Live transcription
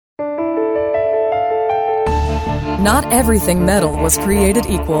Not everything metal was created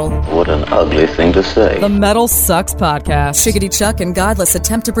equal. What an ugly thing to say. The Metal Sucks Podcast. Shiggity Chuck and Godless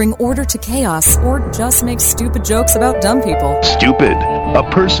attempt to bring order to chaos or just make stupid jokes about dumb people. Stupid. A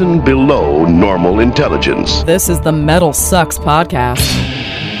person below normal intelligence. This is the Metal Sucks Podcast.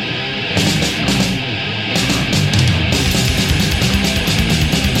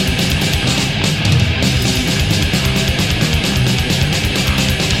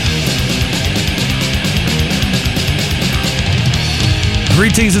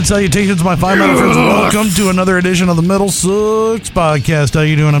 Greetings and salutations, my fine metal friends. Welcome to another edition of the Metal Sucks Podcast. How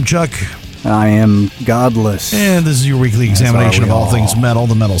you doing? I'm Chuck. I am Godless. And this is your weekly examination of all things metal,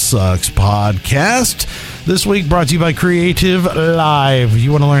 the Metal Sucks Podcast. This week brought to you by Creative Live.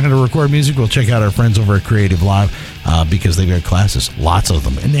 You want to learn how to record music? Well, check out our friends over at Creative Live because they've got classes, lots of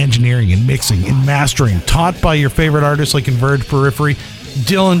them, in engineering and mixing and mastering, taught by your favorite artists like Converge, Periphery,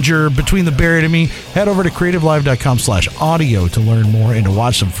 Dillinger, Between the Buried and Me. Head over to creativelive.com/audio to learn more and to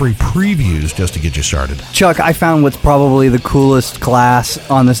watch some free previews just to get you started. Chuck, I found what's probably the coolest class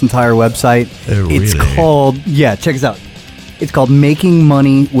on this entire website. It's called, check this out. It's called Making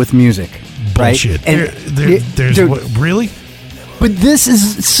Money with Music. Bullshit. Right? There's what, really? But this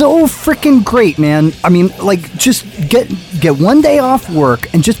is so freaking great, man. I mean, like, just get one day off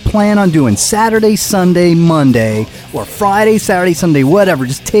work and just plan on doing Saturday, Sunday, Monday, or Friday, Saturday, Sunday, whatever.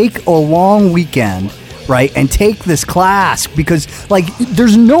 Just take a long weekend, right, and take this class because, like,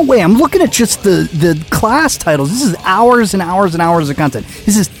 there's no way. I'm looking at just the class titles. This is hours and hours and hours of content.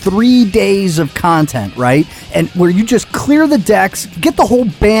 This is 3 days of content, right? And where you just clear the decks, get the whole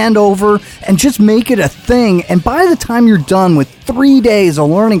band over, and just make it a thing. And by the time you're done with 3 days of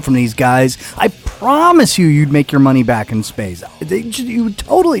learning from these guys, I promise you'd make your money back in space. You would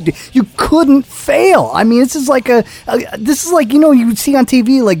totally do. You couldn't fail. I mean, this is like you know, you see on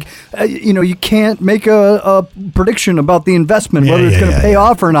TV, like you know, you can't make a prediction about the investment, whether it's going to pay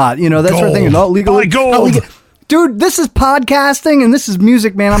off or not. You know, that sort of thing. Not legal. Dude, this is podcasting and this is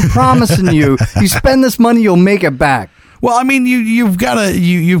music, man. I'm promising you. You spend this money, you'll make it back. Well, I mean, you've got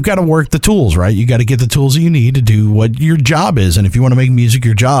to work the tools, right? You got to get the tools that you need to do what your job is, and if you want to make music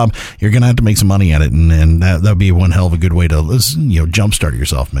your job, you're going to have to make some money at it, and that'd be one hell of a good way to jumpstart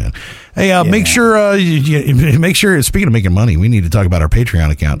yourself, man. Hey, make sure. Speaking of making money, we need to talk about our Patreon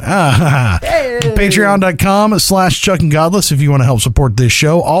account. Patreon.com/Chuck and Godless if you want to help support this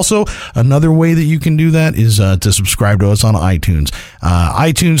show. Also, another way that you can do that is to subscribe to us on iTunes,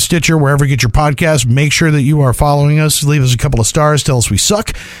 Stitcher, wherever you get your podcasts. Make sure that you are following us. Leave us a couple of stars. Tell us we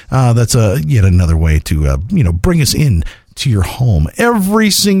suck. That's yet another way to bring us in to your home every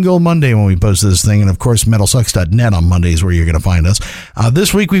single Monday when we post this thing. And of course, metalsucks.net on Mondays where you're going to find us.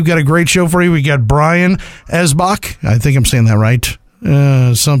 This week we've got a great show for you. We got Brian Eschbach. I think I'm saying that right.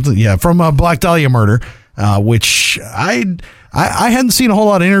 From Black Dahlia Murder, which I hadn't seen a whole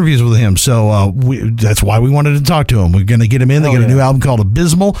lot of interviews with him, so that's why we wanted to talk to him. We're going to get him in. They got a new album called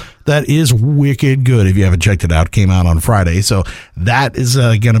Abysmal that is wicked good. If you haven't checked it out, came out on Friday, so that is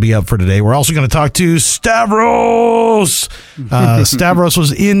going to be up for today. We're also going to talk to Stavros. Stavros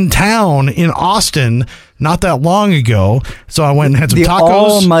was in town in Austin not that long ago, so I went and had some tacos.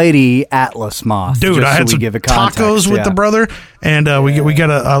 The almighty Atlas Moth. Dude, I had some tacos with the brother, and we got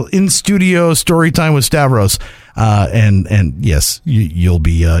a in-studio story time with Stavros. And yes, you'll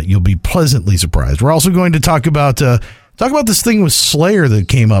be pleasantly surprised. We're also going to talk about this thing with Slayer that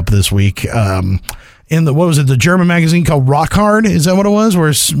came up this week. In the German magazine called Rock Hard? Is that what it was?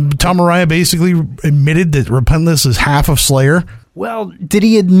 Where Tom Araya basically admitted that Repentless is half of Slayer. Well, did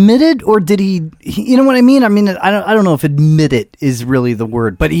he admit it, or did he? You know what I mean? I mean, I don't know if "admit it" is really the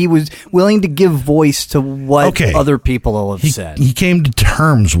word, but he was willing to give voice to what other people have said. He came to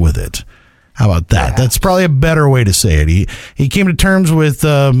terms with it. How about that? That's probably a better way to say it. He came to terms with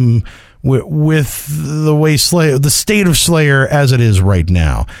the way the state of Slayer as it is right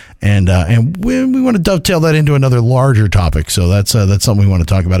now, and we want to dovetail that into another larger topic. So that's something we want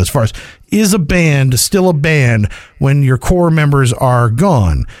to talk about. As far as, is a band still a band when your core members are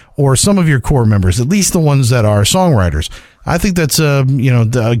gone, or some of your core members, at least the ones that are songwriters? I think that's a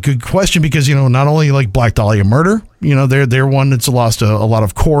good question because not only like Black Dahlia Murder, they're one that's lost a lot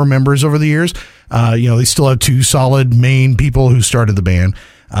of core members over the years. They still have two solid main people who started the band.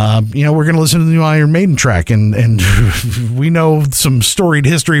 We're going to listen to the new Iron Maiden track, and we know some storied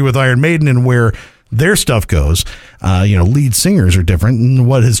history with Iron Maiden and where their stuff goes. Lead singers are different, and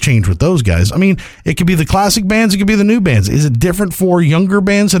what has changed with those guys. I mean, it could be the classic bands, it could be the new bands. Is it different for younger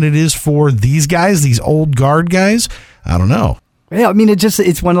bands than it is for these guys, these old guard guys? I don't know. Yeah, I mean,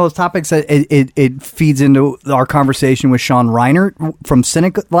 it's one of those topics that it feeds into our conversation with Sean Reinert from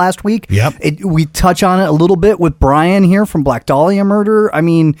Cynic last week. Yep. We touch on it a little bit with Brian here from Black Dahlia Murder. I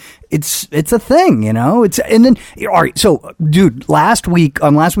mean, it's a thing, you know. And then, all right, so, dude, last week's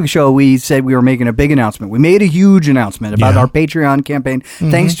show, we said we were making a big announcement. We made a huge announcement about our Patreon campaign.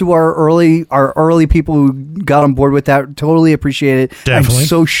 Mm-hmm. Thanks to our early people who got on board with that. Totally appreciate it. Definitely. I'm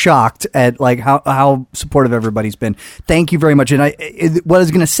so shocked at like how supportive everybody's been. Thank you very much. And what I was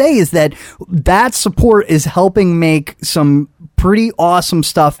going to say is that support is helping make some pretty awesome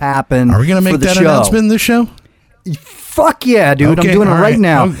stuff happen. Are we going to make that announcement in this show? Fuck yeah, dude. Okay, I'm doing it right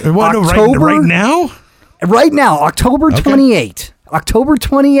now. Right now? Right now, October 28th. October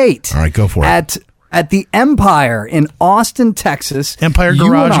 28th. All right, go for it. At the Empire in Austin, Texas. Empire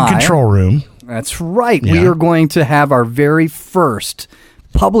Garage and Control Room. That's right. Yeah. We are going to have our very first live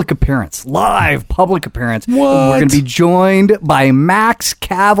public appearance. What? We're going to be joined by Max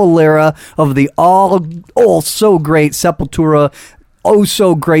Cavalera of the so great Sepultura,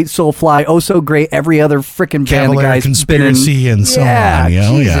 so great Soulfly, so great every other freaking band the guy's Conspiracy been in. And so on.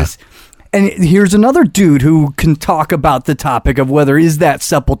 Jesus. And here's another dude who can talk about the topic of whether is that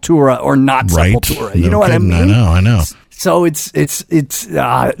Sepultura or not Sepultura. You know what I mean? I know. So it's that's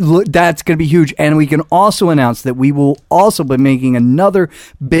going to be huge. And we can also announce that we will also be making another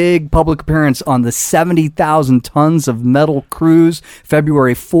big public appearance on the 70,000 Tons of Metal Cruise,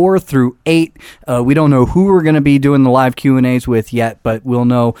 February 4 through 8. We don't know who we're going to be doing the live Q&As with yet, but we'll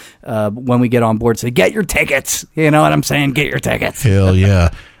know when we get on board. So get your tickets. You know what I'm saying? Get your tickets. Hell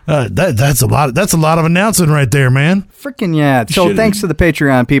yeah. That's a lot. That's a lot of announcing right there, man. Freaking yeah! So thanks to the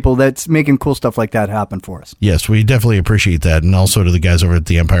Patreon people that's making cool stuff like that happen for us. Yes, we definitely appreciate that, and also to the guys over at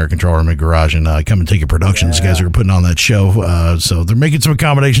the Empire Control Room and Garage and Come and Take It Productions. Yeah. Guys are putting on that show, so they're making some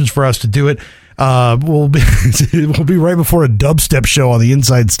accommodations for us to do it. We'll be right before a dubstep show on the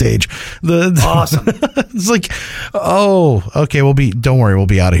inside stage. Awesome. It's like, oh, okay. Don't worry, we'll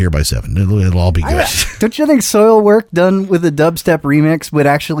be out of here by 7. It'll all be good. Don't you think Soil Work done with a dubstep remix would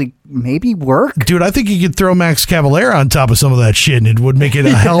actually maybe work? Dude, I think you could throw Max Cavalera on top of some of that shit and it would make it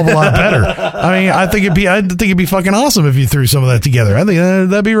a hell of a lot better. I mean, I think it'd be fucking awesome if you threw some of that together. I think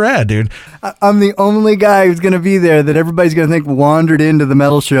that'd be rad, dude. I'm the only guy who's going to be there that everybody's going to think wandered into the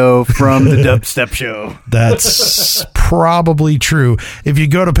metal show from the dubstep show. That's probably true. If you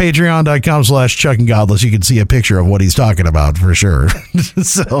go to patreon.com/Chuck and Godless, you can see a picture of what he's talking about for sure.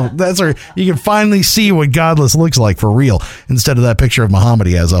 So that's where you can finally see what Godless looks like for real instead of that picture of Muhammad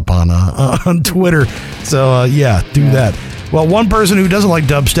he has up on Twitter. So yeah, do that. Well, one person who doesn't like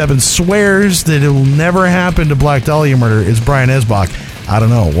dubstep and swears that it will never happen to Black Dahlia Murder is Brian Eschbach. I don't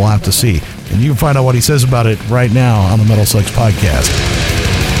know. We'll have to see. And you can find out what he says about it right now on the Metal Sucks Podcast.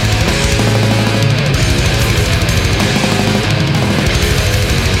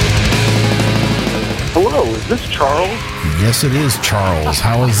 Hello, is this Charles? Yes, it is Charles.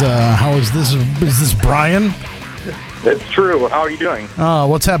 How is this? Is this Brian? That's true. How are you doing?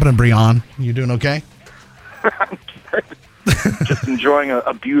 What's happening, Brian? You doing okay? Just enjoying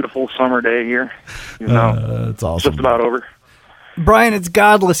a beautiful summer day here. You know, it's awesome. Just about over. Brian, it's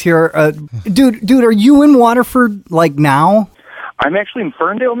Godless here. Dude, are you in Waterford like now? I'm actually in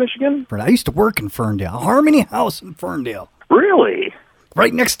Ferndale, Michigan. I used to work in Ferndale. Harmony House in Ferndale. Really?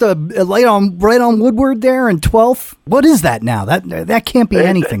 Right next to right on Woodward there and 12th. What is that now? That can't be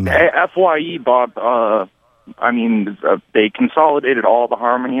anything now. FYE bought. They consolidated all the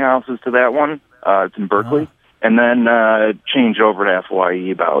Harmony Houses to that one. It's in Berkeley. And then changed over to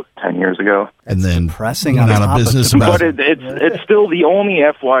FYE about 10 years ago. And then pressing out of business. But it's still the only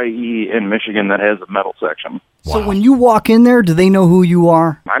FYE in Michigan that has a metal section. Wow. So when you walk in there, do they know who you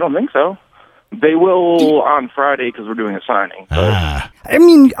are? I don't think so. They will on Friday because we're doing a signing. I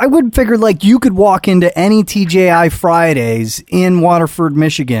mean, I would figure like you could walk into any TJI Fridays in Waterford,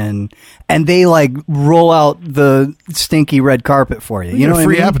 Michigan, and they like roll out the stinky red carpet for you. You know, a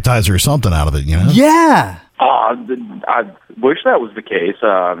free appetizer or something out of it. You know? Yeah. I wish that was the case.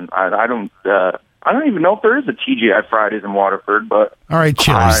 I don't even know if there is a TGI Fridays in Waterford, but all right,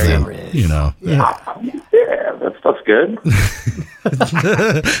 Chili's then. You know, yeah, that stuff's good.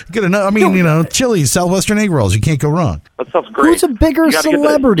 Good enough. I mean, you know, Chili's, Southwestern egg rolls. You can't go wrong. That stuff's great. Who's a bigger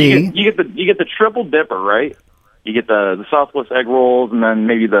celebrity? You get the triple dipper, right? You get the Southwest egg rolls, and then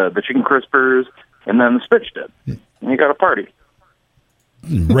maybe the chicken crispers, and then the spitch dip. And you got a party.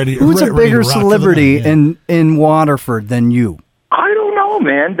 Who's a bigger celebrity in Waterford than you? I don't know,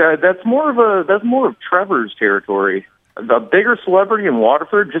 man. That's more of Trevor's territory. The bigger celebrity in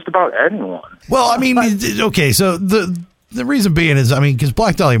Waterford, just about anyone. Well, I mean, okay, so the reason being is, I mean, because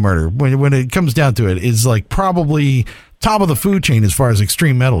Black Dahlia Murder, when it comes down to it, is like probably top of the food chain as far as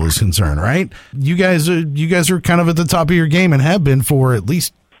extreme metal is concerned, right? You guys are kind of at the top of your game and have been for at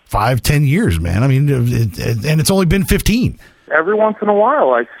least 5-10 years, man. I mean, and it's only been 15. Every once in a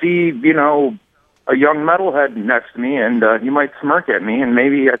while, I see, a young metalhead next to me, and he might smirk at me, and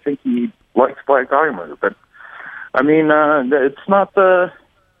maybe I think he likes Black Dahlia Murder. But, I mean, it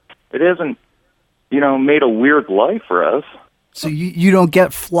isn't, made a weird life for us. So you don't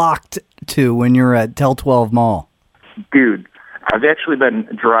get flocked to when you're at Tel 12 Mall? Dude, I've actually been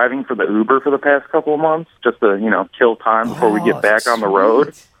driving for the Uber for the past couple of months just to, kill time before we get back on the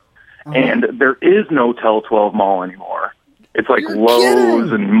road. And there is no Tel 12 Mall anymore. It's like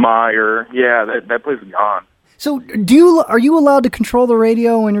Lowe's and Meijer. Yeah, that place is gone. So are you allowed to control the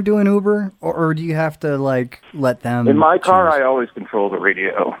radio when you're doing Uber, or do you have to let them? In my car, choose? I always control the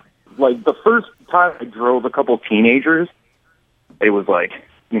radio. Like the first time I drove a couple of teenagers, it was like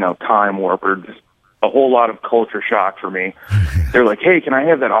time warp or just a whole lot of culture shock for me. They're like, "Hey, can I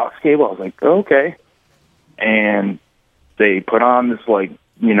have that aux cable?" I was like, "Okay," and they put on this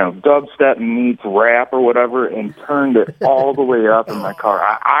dubstep meets rap or whatever, and turned it all the way up in my car.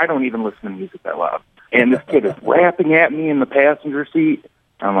 I don't even listen to music that loud. And this kid is rapping at me in the passenger seat.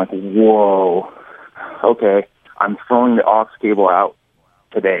 I'm like, whoa, okay. I'm throwing the aux cable out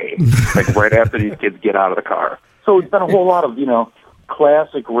today, right after these kids get out of the car. So it's been a whole lot of,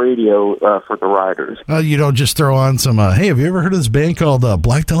 classic radio for the riders. You don't just throw on some, hey, have you ever heard of this band called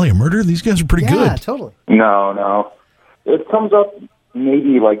Black Dahlia Murder? These guys are pretty good. Yeah, totally. No. It comes up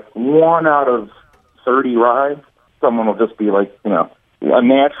maybe 1 out of 30 rides. Someone will just be a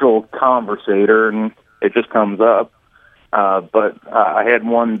natural conversator, and it just comes up. But I had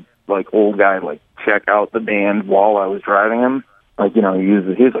one old guy check out the band while I was driving him.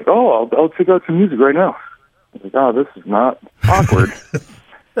 He's like, "Oh, I'll check out some music right now." I was like, "Oh, this is not awkward."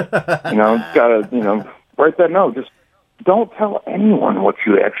 Gotta write that note. Just don't tell anyone what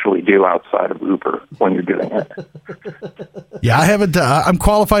you actually do outside of Uber when you're doing it. Yeah, I haven't. I'm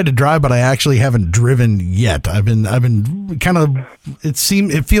qualified to drive, but I actually haven't driven yet. I've been kind of.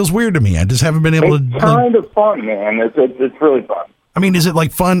 It feels weird to me. I just haven't been able to. It's kind of fun, man. It's really fun. I mean, is it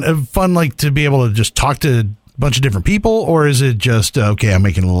fun to be able to just talk to a bunch of different people, or is it just okay? I'm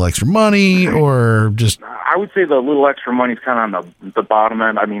making a little extra money, or just. I would say the little extra money is kind of on the bottom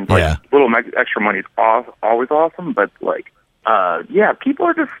end. I mean, little extra money is always awesome, but people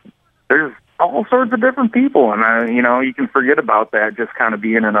are just there's all sorts of different people, and you can forget about that just kind of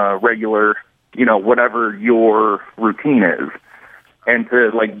being in a regular, whatever your routine is, and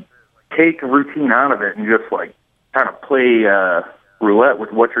to take a routine out of it and just kind of play roulette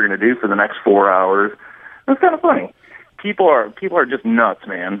with what you're going to do for the next 4 hours. It's kind of funny. People are just nuts,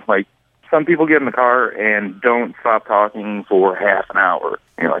 man. Some people get in the car and don't stop talking for half an hour.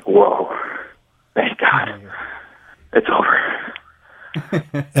 And you're like, whoa, thank God. It's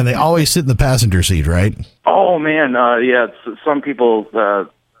over. And they always sit in the passenger seat, right? Oh, man. Some people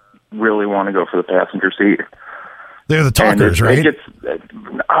really want to go for the passenger seat. They're the talkers, right?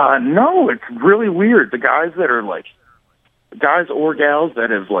 No, it's really weird. The guys that are guys or gals that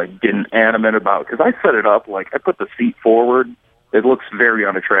have been adamant about, because I set it up, I put the seat forward. It looks very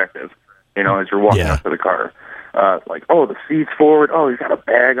unattractive. As you're walking up to the car. Oh, the seat's forward. Oh, he's got a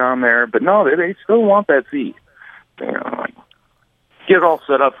bag on there. But no, they still want that seat. Get it all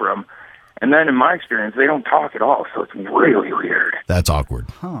set up for them. And then in my experience, they don't talk at all, so it's really weird. That's awkward.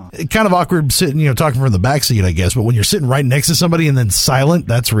 Huh. Kind of awkward sitting, talking from the back seat, I guess. But when you're sitting right next to somebody and then silent,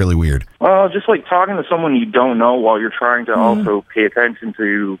 that's really weird. Well, just talking to someone you don't know while you're trying to also pay attention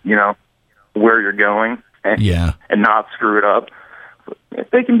to, where you're going and not screw it up.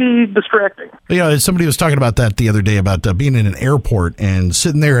 They can be distracting. Somebody was talking about that the other day about being in an airport and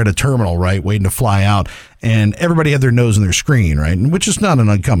sitting there at a terminal, right, waiting to fly out, and everybody had their nose in their screen, right, which is not an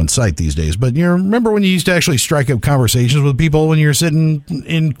uncommon sight these days. But remember when you used to actually strike up conversations with people when you're sitting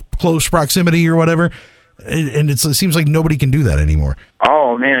in close proximity or whatever? And it seems like nobody can do that anymore.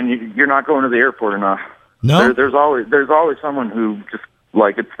 Oh man, you're not going to the airport enough. No, there's always someone who just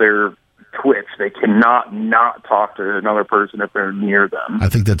it's their twitch. They cannot not talk to another person if they're near them. I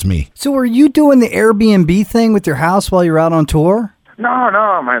think that's me. So are you doing the Airbnb thing with your house while you're out on tour?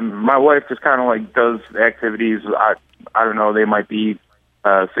 No. My wife just kind of does activities. I don't know. They might be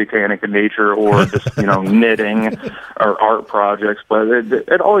satanic in nature or just knitting or art projects. But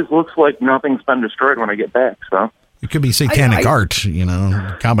it always looks like nothing's been destroyed when I get back. So it could be satanic art.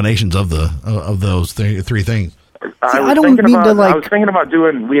 Combinations of those three things. I was thinking about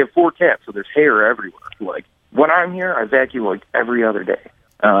doing. We have 4 cats, so there's hair everywhere. When I'm here, I vacuum every other day,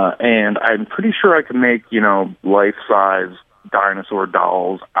 and I'm pretty sure I can make life-size dinosaur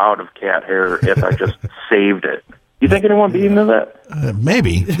dolls out of cat hair if I just saved it. You think anyone be into that?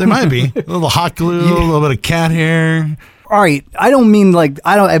 Maybe. There might be. A little hot glue, a little bit of cat hair. All right, I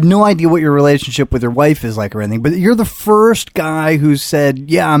have no idea what your relationship with your wife is like or anything, but you're the first guy who said,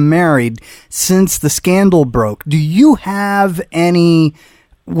 yeah, I'm married since the scandal broke. Do you have any,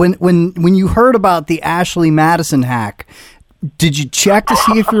 when you heard about the Ashley Madison hack, did you check to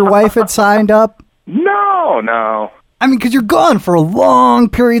see if your wife had signed up? No. I mean, because you're gone for long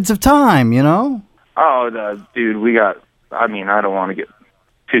periods of time, you know? Oh, dude, I don't want to get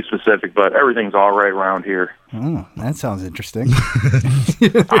too specific, but everything's all right around here. Oh, that sounds interesting.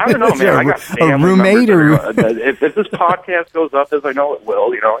 I don't know, man. I got family a roommate members if this podcast goes up, as I know it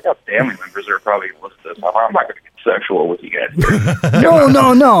will, I got family members that are probably going to listen to this. I'm not going to get sexual with you guys.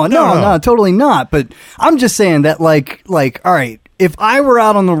 No, totally not. But I'm just saying that, like, all right, if I were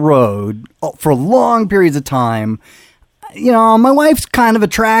out on the road for long periods of time, my wife's kind of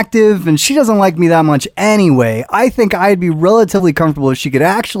attractive and she doesn't like me that much anyway. I think I'd be relatively comfortable if she could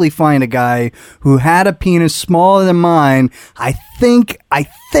actually find a guy who had a penis smaller than mine. I think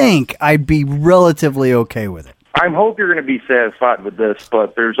I'd be relatively okay with it. I hope you're going to be satisfied with this,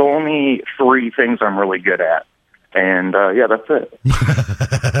 but there's only 3 things I'm really good at. And, that's it.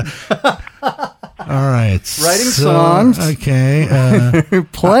 All right. Writing songs. Okay.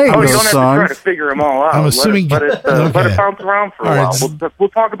 Playing those songs. You don't have to try to figure them all out. I'm assuming... Let it bounce around for a while. Right. We'll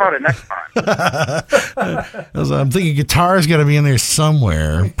talk about it next time. I'm thinking guitar's got to be in there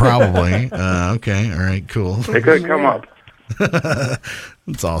somewhere, probably. Okay. All right, cool. It could come up.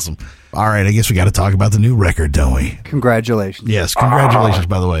 That's awesome. All right, I guess we got to talk about the new record, don't we? Congratulations. Yes, congratulations,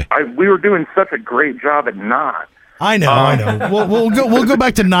 by the way. We were doing such a great job at Not. I know. We'll go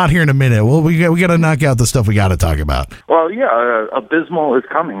back to Not here in a minute. We got to knock out the stuff we got to talk about. Well, yeah, Abysmal is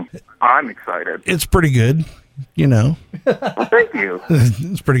coming. I'm excited. It's pretty good, Well, thank you.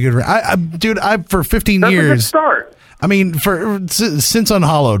 It's pretty good. Dude, for 15 That's years. a good start. I mean, since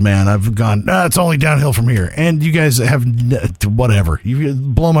Unhollowed, man, I've gone, it's only downhill from here. And you guys have, whatever. You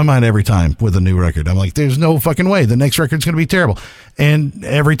blow my mind every time with a new record. I'm like, there's no fucking way. The next record's going to be terrible. And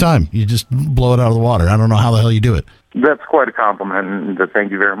every time, you just blow it out of the water. I don't know how the hell you do it. That's quite a compliment, and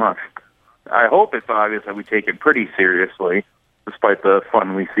thank you very much. I hope it's obvious that we take it pretty seriously, despite the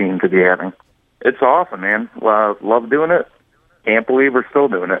fun we seem to be having. It's awesome, man. Love doing it. Can't believe we're still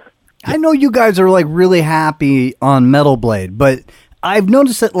doing it. I know you guys are really happy on Metal Blade, but I've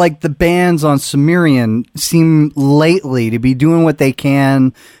noticed that the bands on Sumerian seem lately to be doing what they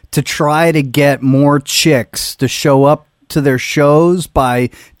can to try to get more chicks to show up to their shows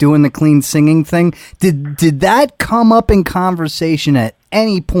by doing the clean singing thing. Did that come up in conversation at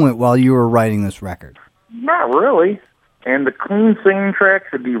any point while you were writing this record? Not really. And the clean singing tracks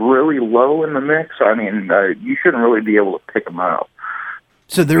should be really low in the mix. I mean, you shouldn't really be able to pick them out.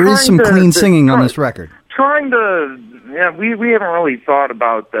 So there is some clean singing on this record. We haven't really thought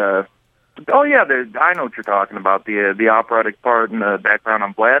about I know what you're talking about, the operatic part in the background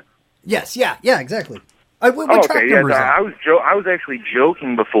on Vlad. Yes, yeah, exactly. What track number is that? I was actually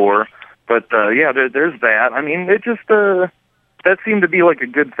joking before, but there's that. I mean, it just that seemed to be a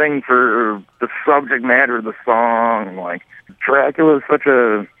good thing for the subject matter of the song. Dracula is such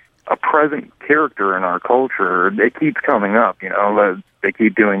a present character in our culture. It keeps coming up, they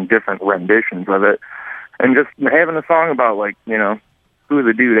keep doing different renditions of it. And just having a song about, who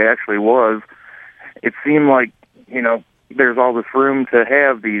the dude actually was, it seemed like, there's all this room to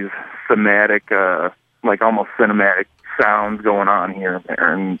have these thematic, almost cinematic sounds going on here and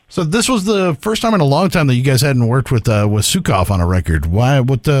there. And so this was the first time in a long time that you guys hadn't worked with Sukov on a record. Why?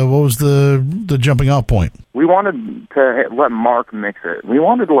 What was the jumping off point? We wanted to let Mark mix it. We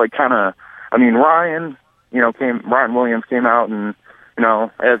wanted to Ryan, Ryan Williams came out and,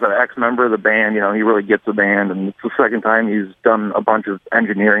 as an ex-member of the band, he really gets the band, and it's the second time he's done a bunch of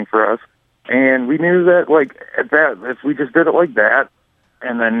engineering for us. And we knew that, if we just did it like that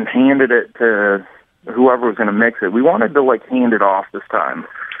and then handed it to whoever was going to mix it, we wanted to, hand it off this time.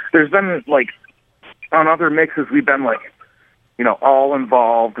 There's been, on other mixes, we've been, all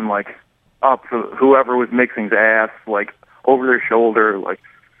involved and, up to whoever was mixing's ass, over their shoulder,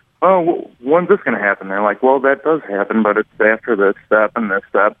 oh, when's this going to happen? They're like, well, that does happen, but it's after this step and this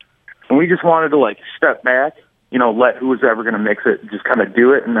step. And we just wanted to, step back, let who was ever going to mix it just kind of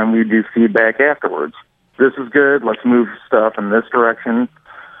do it, and then we do feedback afterwards. This is good. Let's move stuff in this direction.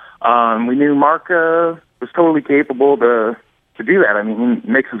 We knew Mark was totally capable to do that. I mean,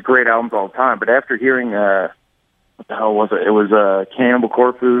 he mixes great albums all the time, but after hearing, what the hell was it? It was Cannibal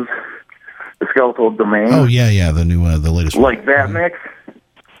Corpse's The Skeletal Domain. Oh, yeah, the new, the latest one. That mix.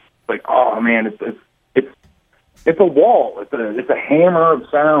 Oh man, it's a wall. It's a hammer of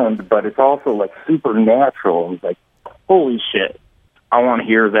sound, but it's also supernatural. holy shit, I want to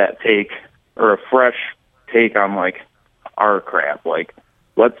hear that take or a fresh take on like our crap. Like,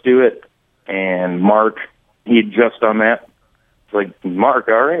 let's do it. And Mark, he had just done that. It's like, Mark,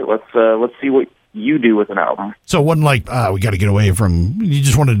 all right, let's see what you do with an album. So it wasn't like, we got to get away from, you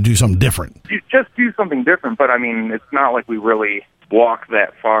just wanted to do something different. Just do something different, but I mean, it's not like we really walked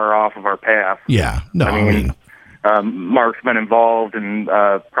that far off of our path. Yeah, no, I mean Mark's been involved in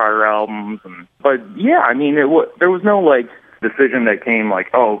prior albums, but yeah, I mean, there was no like decision that came like,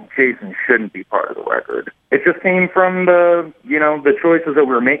 oh, Jason shouldn't be part of the record. It just came from the choices that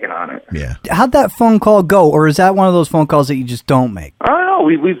we were making on it. Yeah. How'd that phone call go, or is that one of those phone calls that you just don't make? I don't know.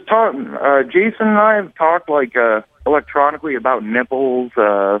 We've talked. Jason and I have talked like electronically about nipples.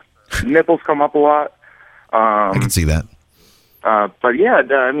 Nipples come up a lot. I can see that. But yeah,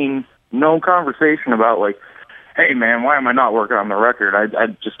 I mean, no conversation about like, hey man, why am I not working on the record? I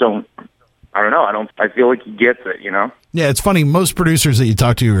just don't. I don't know. I feel like he gets it, you know? Yeah, it's funny. Most producers that you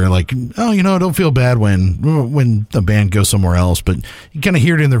talk to are like, oh, don't feel bad when the band goes somewhere else, but you kind of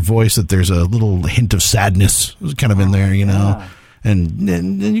hear it in their voice that there's a little hint of sadness kind of in there, know? And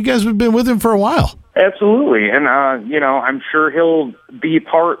you guys have been with him for a while. Absolutely. And, I'm sure he'll be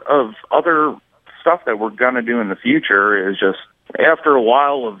part of other stuff that we're going to do in the future. Is just after a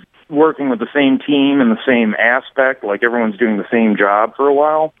while of working with the same team and the same aspect, like everyone's doing the same job for a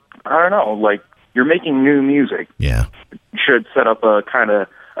while. I don't know, like, you're making new music. Yeah. You should set up a kind of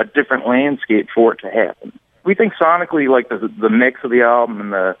a different landscape for it to happen. We think sonically, like, the mix of the album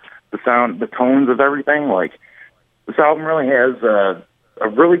and the sound, the tones of everything, like, this album really has a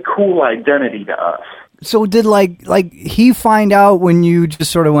really cool identity to us. So did, like he find out when you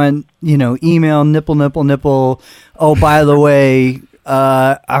just sort of went, email, nipple, oh, by the way...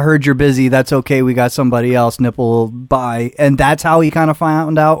 I heard you're busy. That's okay. We got somebody else. Nipple, bye. And that's how he kind of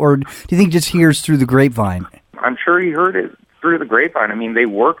found out? Or do you think he just hears through the grapevine? I'm sure he heard it through the grapevine. I mean, they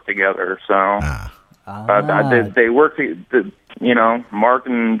work together, so they work. Mark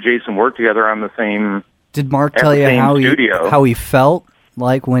and Jason work together on the same. Did Mark tell you how he felt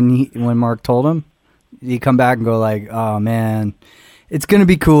like when Mark told him? Did he come back and go like, "Oh man, it's gonna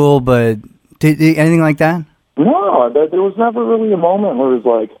be cool," but did anything like that? No, there was never really a moment where it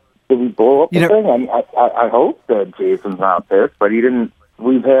was like, did we blow up the thing? I hope that Jason's not pissed, but he didn't.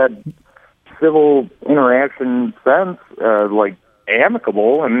 We've had civil interaction since, like,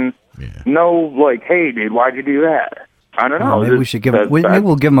 amicable, and no, like, hey, dude, why'd you do that? I don't know. Maybe we should maybe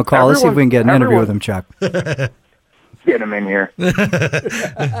we'll give him a call. Let's see if we can get an interview with him, Chuck. Get him in here. I'm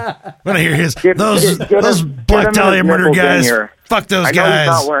gonna hear those Black Dahlia murder guys. Fuck those guys. I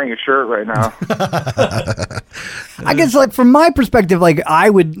know he's not wearing a shirt right now. I guess, like, from my perspective, like, I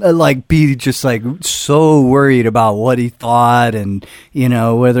would be just like so worried about what he thought, and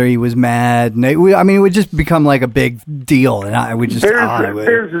whether he was mad. And it would just become like a big deal, and I would just.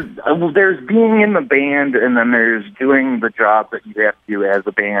 There's being in the band, and then there's doing the job that you have to do as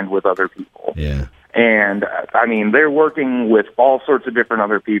a band with other people. Yeah. And, I mean, they're working with all sorts of different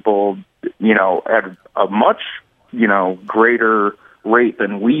other people, at a much, greater rate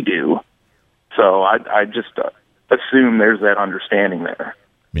than we do. So I just assume there's that understanding there.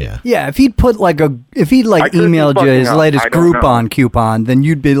 Yeah. Yeah, if he'd emailed you his latest Groupon coupon, then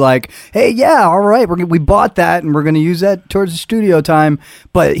you'd be like, hey, yeah, all right, we bought that, and we're going to use that towards the studio time,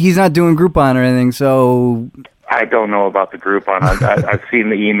 but he's not doing Groupon or anything, so... I don't know about the Groupon. I've seen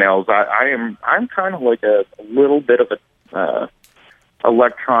the emails. I'm kind of like a little bit of a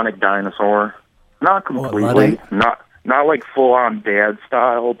electronic dinosaur. Not completely. Not like full on dad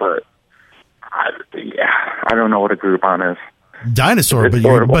style, but I don't know what a Groupon is. Dinosaur,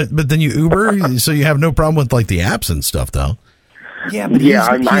 but then you Uber, so you have no problem with like the apps and stuff, though. Yeah, but he's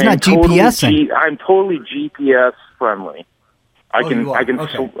not GPSing. I'm totally GPS friendly. I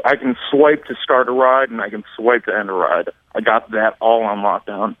can swipe to start a ride, and I can swipe to end a ride. I got that all on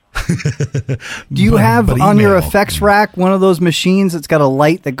lockdown. Do you have on your effects rack one of those machines that's got a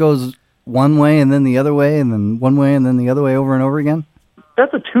light that goes one way and then the other way and then one way and then the other way over and over again?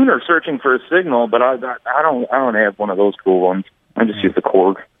 That's a tuner searching for a signal, but I don't have one of those cool ones. I just use the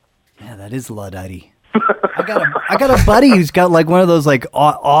Korg. Yeah, that is Luddite. I got a buddy who's got like one of those like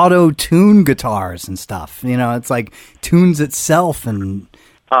auto tune guitars and stuff. It's like tunes itself and.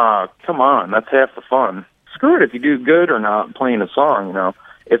 Come on, that's half the fun. Screw it if you do good or not playing a song.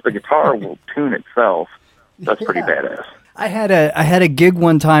 If the guitar will tune itself, that's pretty badass. I had a gig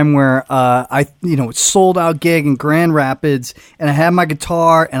one time where sold out gig in Grand Rapids, and I had my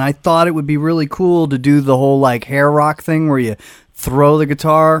guitar, and I thought it would be really cool to do the whole like hair rock thing where you throw the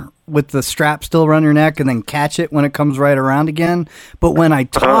guitar with the strap still around your neck and then catch it when it comes right around again. But when I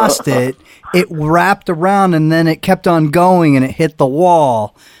tossed it, it wrapped around and then it kept on going and it hit the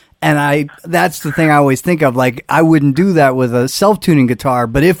wall. And that's the thing I always think of. Like, I wouldn't do that with a self-tuning guitar,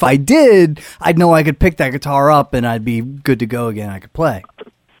 but if I did, I'd know I could pick that guitar up and I'd be good to go again. I could play.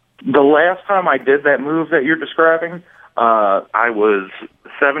 The last time I did that move that you're describing, I was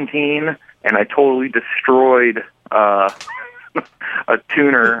 17 and I totally destroyed a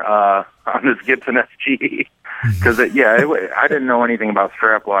tuner on this Gibson SG because I didn't know anything about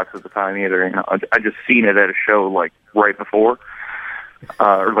strap locks at the time either. You know, I just seen it at a show like right before,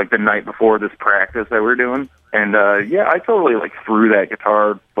 or like the night before this practice that we're doing, and I totally like threw that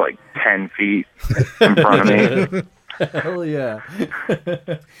guitar like 10 feet in front of me. Hell yeah!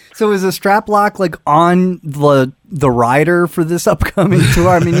 So is a strap lock like on the rider for this upcoming tour?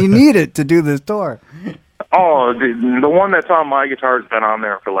 I mean, you need it to do this tour. Oh, the one that's on my guitar has been on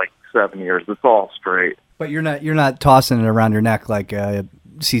there for like 7 years. It's all straight. But you're not tossing it around your neck like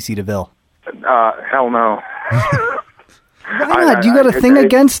CC DeVille. Hell no. Why not? You got a thing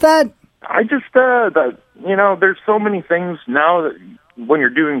against that? I just there's so many things now that when you're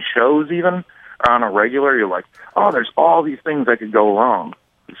doing shows even on a regular, you're like, oh, there's all these things that could go wrong.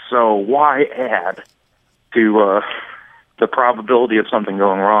 So why add to the probability of something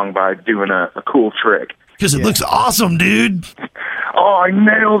going wrong by doing a cool trick? Because it looks awesome, dude. Oh, I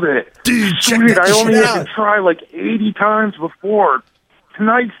nailed it. Dude, check Sweet, that I only shit had out. to try like 80 times before.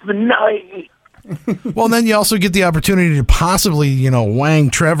 Tonight's the night. Well, then you also get the opportunity to possibly,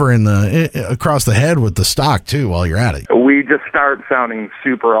 wang Trevor across the head with the stock too while you're at it. We just start sounding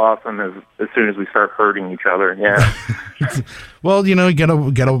super awesome as soon as we start hurting each other. Yeah. Well, you gotta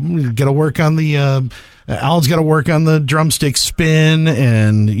work on the. Alan's got to work on the drumstick spin,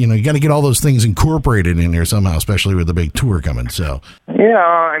 and you got to get all those things incorporated in here somehow, especially with the big tour coming. So. Yeah,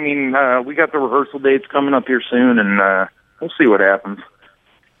 I mean, we got the rehearsal dates coming up here soon, and we'll see what happens.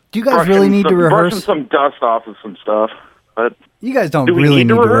 Do you guys really need to rehearse? Brushing some dust off of some stuff, but you guys don't really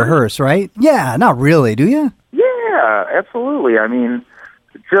need to rehearse, right? Yeah, not really, do you? Yeah, absolutely. I mean,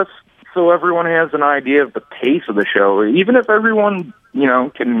 just so everyone has an idea of the pace of the show. Even if everyone,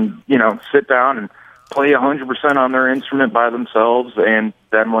 can, sit down and play 100% on their instrument by themselves, and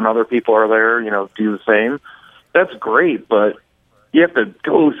then when other people are there, do the same. That's great, but you have to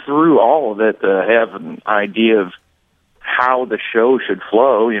go through all of it to have an idea of how the show should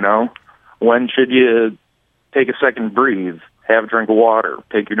flow, When should you take a second breathe, have a drink of water,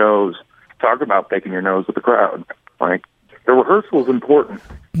 pick your nose, talk about picking your nose with the crowd. Like, the rehearsal is important.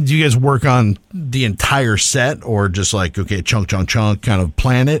 Do you guys work on the entire set, or just like, okay, chunk, kind of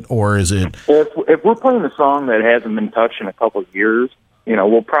plan it, or is it? If we're playing a song that hasn't been touched in a couple of years,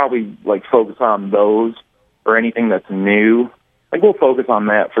 we'll probably like focus on those or anything that's new. Like, we'll focus on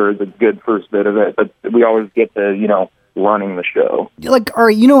that for the good first bit of it, but we always get to, running the show. Like, all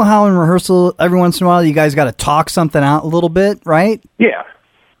right, how in rehearsal every once in a while you guys got to talk something out a little bit, right? Yeah.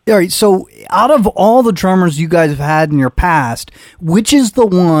 All right, so out of all the drummers you guys have had in your past, which is the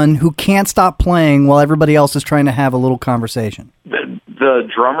one who can't stop playing while everybody else is trying to have a little conversation? The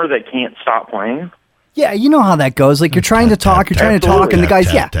drummer that can't stop playing? Yeah, you know how that goes. Like, you're trying to talk, and the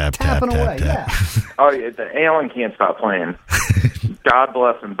guy's, tapping away, yeah. Oh, yeah, Alan can't stop playing. God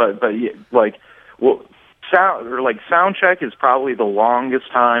bless him. But sound check is probably the longest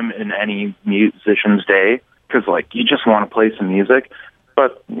time in any musician's day, because, you just want to play some music.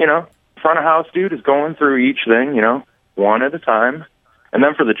 But, front of house dude is going through each thing, one at a time. And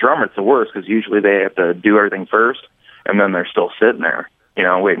then for the drummer, it's the worst, because usually they have to do everything first, and then they're still sitting there,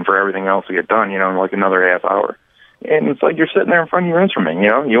 waiting for everything else to get done, in like another half hour. And it's like you're sitting there in front of your instrument,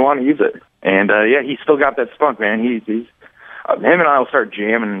 you want to use it. And, he's still got that spunk, man. He's him and I will start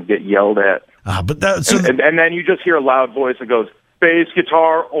jamming and get yelled at. And then you just hear a loud voice that goes, bass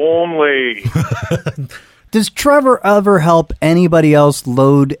guitar only. Does Trevor ever help anybody else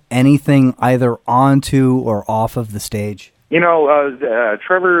load anything either onto or off of the stage?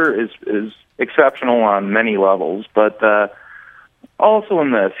 Trevor is exceptional on many levels, but also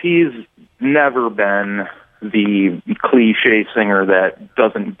in this, he's never been the cliche singer that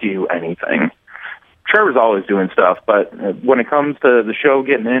doesn't do anything. Trevor's always doing stuff, but when it comes to the show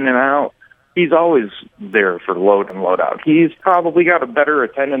getting in and out, he's always there for load and load out. He's probably got a better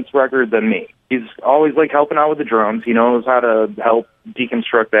attendance record than me. He's always helping out with the drums. He knows how to help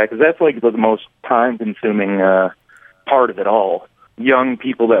deconstruct that, because that's the most time-consuming part of it all. Young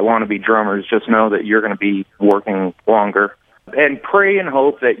people that want to be drummers just know that you're going to be working longer And pray and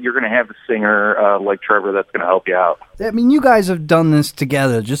hope that you're going to have a singer like Trevor that's going to help you out. I mean, you guys have done this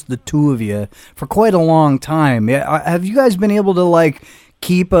together, just the two of you, for quite a long time. Have you guys been able to, like,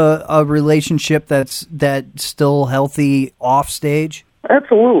 keep a relationship that's still healthy off stage?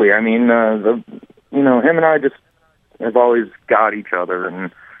 Absolutely. I mean, him and I just have always got each other.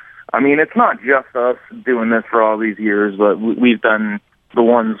 And, I mean, it's not just us doing this for all these years, but we've been the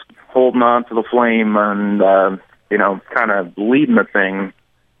ones holding on to the flame and, kind of leading the thing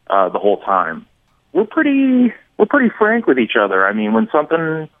the whole time. We're pretty frank with each other. I mean, when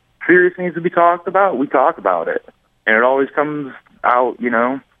something serious needs to be talked about, we talk about it. And it always comes out,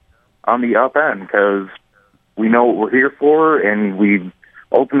 on the up end because we know what we're here for and we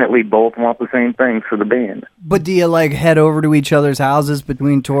ultimately both want the same things for the band. But do you, like, head over to each other's houses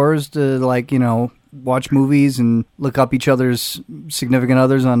between tours to, like, watch movies and look up each other's significant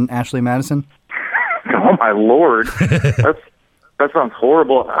others on Ashley Madison? Oh my Lord, that sounds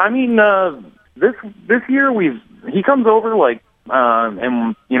horrible. I mean, this year he comes over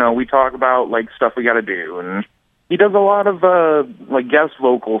and we talk about like stuff we got to do, and he does a lot of like guest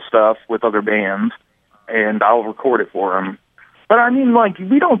vocal stuff with other bands, and I'll record it for him. But I mean, like,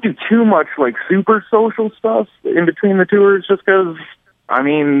 we don't do too much like super social stuff in between the tours, just because I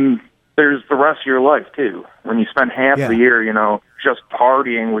mean, there's the rest of your life too. When you spend half the year, just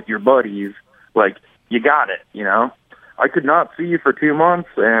partying with your buddies, like. You got it, I could not see you for 2 months,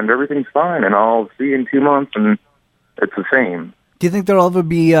 and everything's fine, and I'll see you in 2 months, and it's the same. Do you think there'll ever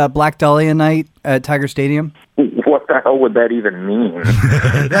be Black Dahlia night at Tiger Stadium? What the hell would that even mean?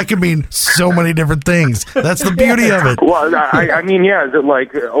 That could mean so many different things. That's the beauty of it. Well, I mean, yeah, is it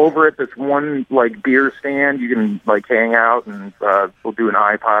like over at this one like beer stand you can like hang out and we'll do an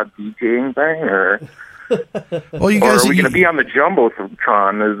iPod DJing thing, or... Well, you guys, or are we going to be on the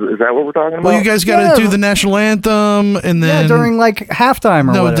Jumbotron? Is that what we're talking about? Well, you guys got to do the national anthem, and then during like halftime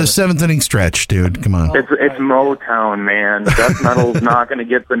or whatever. The seventh inning stretch, dude. Come on. It's Motown, man. Death metal's not going to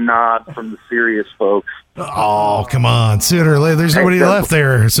get the nod from the serious folks. Oh, come on! Sooner or later, there's nobody left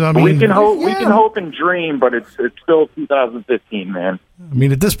there. So I mean, we can hope and dream, but it's still 2015, man. I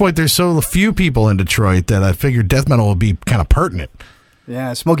mean, at this point, there's so few people in Detroit that I figured death metal would be kind of pertinent.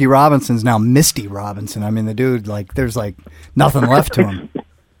 Yeah, Smokey Robinson's now Misty Robinson. I mean, the dude, like, there's like nothing left to him.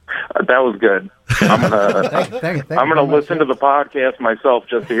 That was good. I'm gonna listen to the podcast myself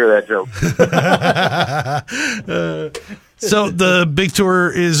just to hear that joke. So the big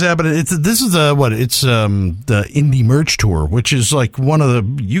tour is happening. It's the indie merch tour, which is like one of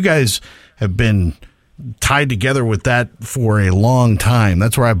the, you guys have been tied together with that for a long time.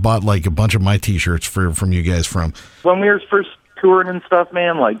 That's where I bought like a bunch of my t-shirts from you guys from. When we were first touring and stuff,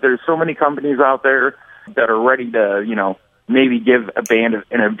 man, like there's so many companies out there that are ready to, maybe give a band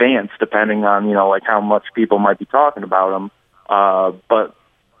an advance depending on, like how much people might be talking about them. But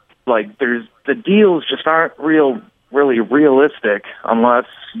like the deals just aren't really realistic unless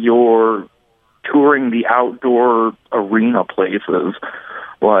you're touring the outdoor arena places.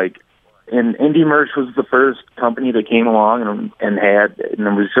 Like, and Indie Merch was the first company that came along and it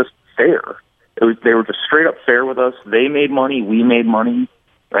was just fair. They were just straight up fair with us. They made money, we made money,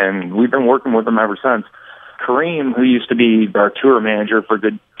 and we've been working with them ever since. Kareem, who used to be our tour manager for a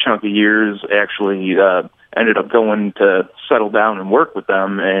good chunk of years, actually ended up going to settle down and work with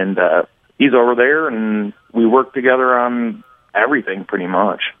them, and he's over there, and we work together on everything pretty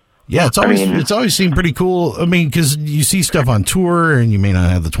much. Yeah, it's always seemed pretty cool. I mean, because you see stuff on tour, and you may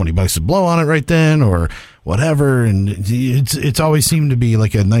not have the $20 to blow on it right then, or whatever. And it's always seemed to be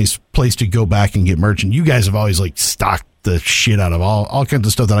like a nice place to go back and get merch. And you guys have always like stocked the shit out of all kinds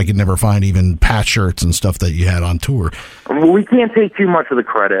of stuff that I could never find, even patch shirts and stuff that you had on tour. Well, we can't take too much of the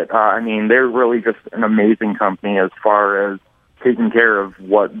credit. I mean, they're really just an amazing company as far as taking care of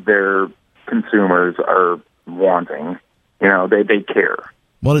what their consumers are wanting. They care.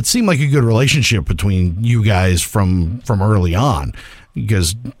 Well, it seemed like a good relationship between you guys from early on,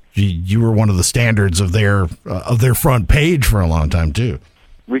 because you were one of the standards of their front page for a long time too.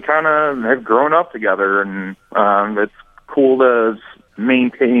 We kind of have grown up together, and it's cool to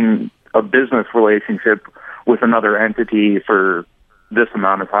maintain a business relationship with another entity for this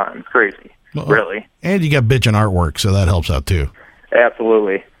amount of time. It's crazy, really. And you got bitchin' artwork, so that helps out too.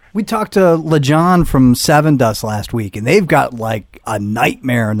 Absolutely. We talked to LeJohn from Seven Dust last week, and they've got like a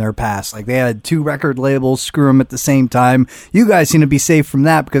nightmare in their past. Like they had 2 record labels screw them at the same time. You guys seem to be safe from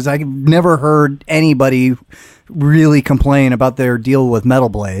that, because I've never heard anybody really complain about their deal with Metal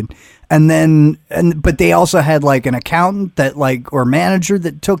Blade. But they also had like an accountant that like, or manager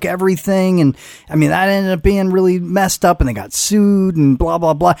that took everything. And I mean, that ended up being really messed up and they got sued and blah,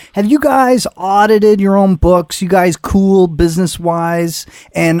 blah, blah. Have you guys audited your own books? You guys cool business wise?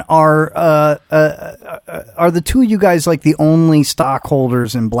 And are the two of you guys like the only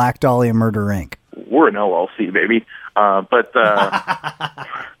stockholders in Black Dahlia Murder Inc.? We're an LLC, baby. Everyone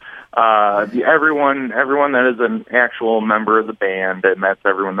that is an actual member of the band, and that's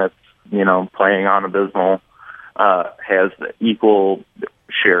everyone that's, you know, playing on Abysmal, has the equal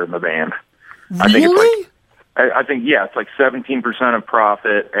share in the band. Really? I think it's like 17% of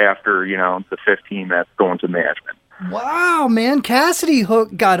profit after, you know, the 15 that's going to management. Wow, man. Cassidy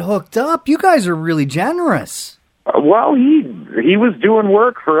got hooked up. You guys are really generous. Well, he was doing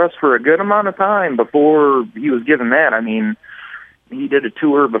work for us for a good amount of time before he was given that. I mean, he did a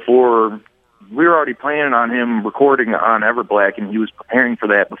tour before. We were already planning on him recording on Everblack, and he was preparing for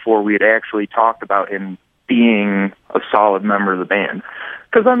that before we had actually talked about him being a solid member of the band.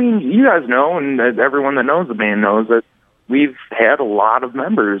 Because, I mean, you guys know, and everyone that knows the band knows that we've had a lot of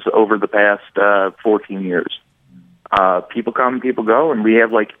members over the past 14 years. People come, people go, and we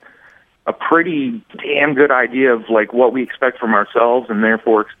have, like, a pretty damn good idea of, like, what we expect from ourselves and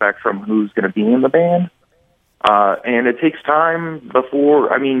therefore expect from who's going to be in the band. And it takes time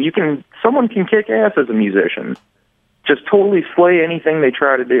before, I mean, someone can kick ass as a musician, just totally slay anything they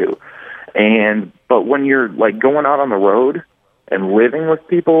try to do. But when you're like going out on the road and living with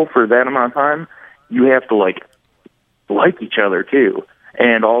people for that amount of time, you have to like each other too.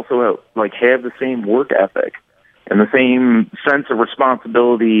 And also like have the same work ethic and the same sense of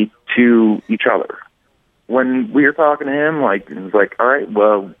responsibility to each other. When we were talking to him, like, it was like, all right,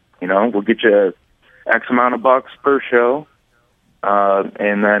 well, you know, we'll get you X amount of bucks per show.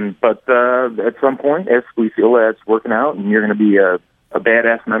 And then, but at some point, if we feel that's working out and you're going to be a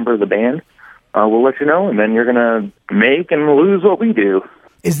badass member of the band, we'll let you know, and then you're going to make and lose what we do.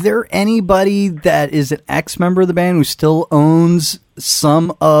 Is there anybody that is an ex-member of the band who still owns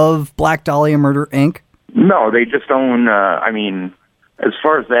some of Black Dahlia Murder, Inc.? No, they just own, I mean, as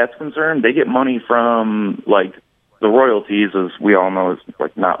far as that's concerned, they get money from, like, the royalties, as we all know, is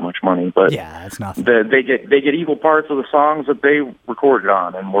like not much money, but yeah, it's nothing. They get equal parts of the songs that they recorded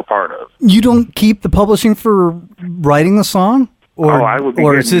on and were part of. You don't keep the publishing for writing the song,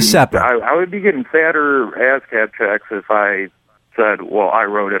 or is this separate? I would be getting fatter ASCAP checks if I said, "Well, I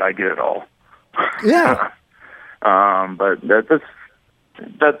wrote it, I get it all." Yeah, but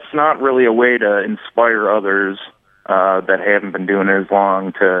that's not really a way to inspire others that haven't been doing it as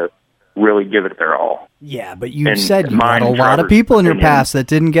long to really give it their all. Yeah, but you said you got a lot of people in your past that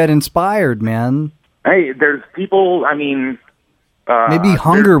didn't get inspired, man. Hey, there's people, I mean... maybe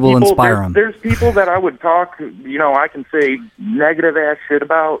hunger will inspire them. There's people that I would talk, you know, I can say negative-ass shit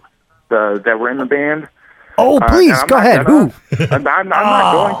about that were in the band. Oh, please, go ahead. Who? I'm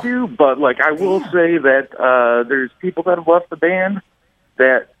not going to, but, like, I will say that there's people that have left the band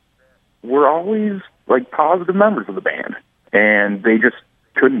that were always, like, positive members of the band, and they just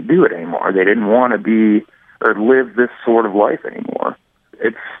couldn't do it anymore. They didn't want to be or live this sort of life anymore.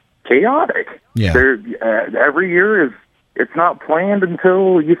 It's chaotic. Yeah. Every year it's not planned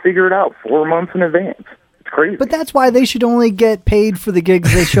until you figure it out 4 months in advance. It's crazy. But that's why they should only get paid for the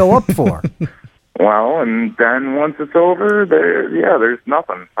gigs they show up for. Well, and then once it's over, there's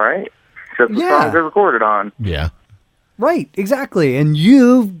nothing, right? Just the songs they recorded on. Yeah. Right, exactly. And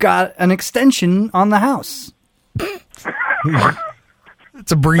you've got an extension on the house.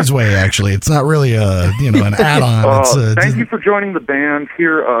 It's a breezeway, actually. It's not really an add-on. Thank you for joining the band.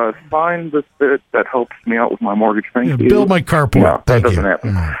 Here, find this bit that helps me out with my mortgage. Thank you. Build my carport. No, that doesn't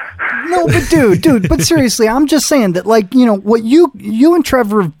happen. No, but dude, but seriously, I'm just saying that, like, you know, what you and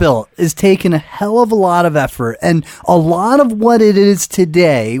Trevor have built is taken a hell of a lot of effort, and a lot of what it is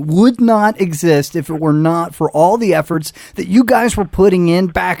today would not exist if it were not for all the efforts that you guys were putting in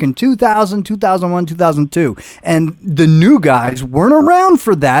back in 2000, 2001, 2002. And the new guys weren't around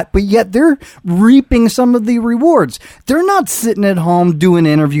for that, but yet they're reaping some of the rewards. They're not sitting at home doing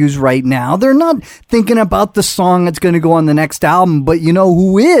interviews right now. They're not thinking about the song that's going to go on the next album, but you know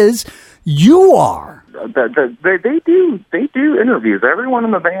who is? You are. They do interviews. Everyone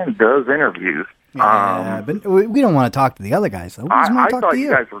in the band does interviews. Yeah, but we don't want to talk to the other guys, though. I thought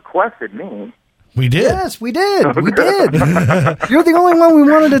you guys requested me. We did. Yes, we did. We did. You're the only one we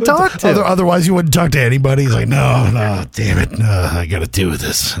wanted to talk to. Otherwise, you wouldn't talk to anybody. He's like, no, damn it. No, I got to do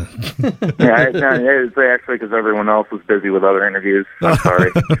this. It's actually because everyone else was busy with other interviews. I'm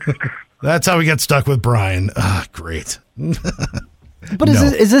sorry. That's how we got stuck with Brian. Great. But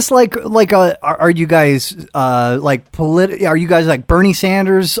is this like are you guys are you guys like Bernie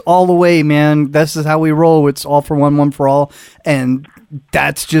Sanders all the way, man? This is how we roll. It's all for one for all, and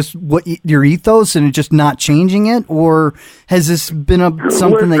that's just what your ethos, and it's just not changing it, or has this been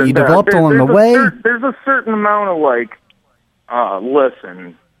something that you developed along the way? There's a certain amount of like,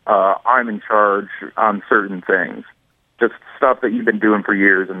 listen, I'm in charge on certain things, just stuff that you've been doing for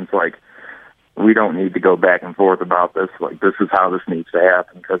years, and it's like, we don't need to go back and forth about this. Like, this is how this needs to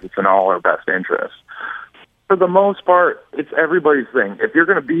happen because it's in all our best interest. For the most part, it's everybody's thing. If you're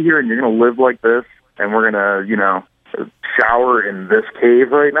going to be here and you're going to live like this, and we're going to, shower in this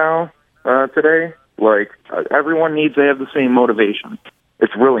cave right now, today, like, everyone needs to have the same motivation.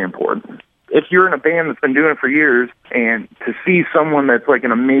 It's really important. If you're in a band that's been doing it for years, and to see someone that's like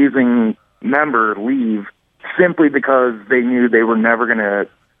an amazing member leave simply because they knew they were never going to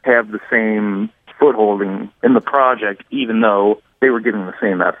have the same footholding in the project, even though they were giving the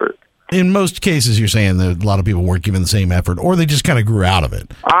same effort. In most cases, you're saying that a lot of people weren't giving the same effort, or they just kind of grew out of it.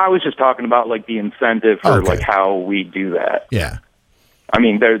 I was just talking about like the incentive for like how we do that. Yeah. I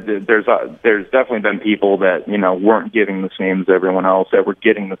mean, there's definitely been people that, weren't giving the same as everyone else, that were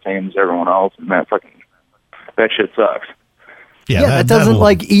getting the same as everyone else, and that shit sucks. Yeah, that doesn't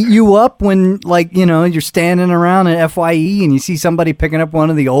like eat you up when you're standing around at FYE and you see somebody picking up one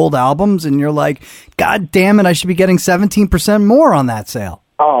of the old albums and you're like, God damn it, I should be getting 17% more on that sale.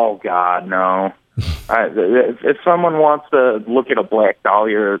 Oh God, no. If someone wants to look at a Black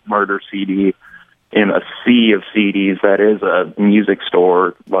Dahlia murder CD in a sea of CDs that is a music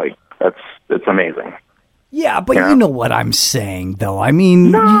store, like it's amazing. Yeah, but you know what I'm saying, though. I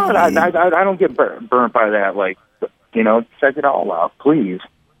mean, no, I don't get burnt by that. Like, check it all out, please.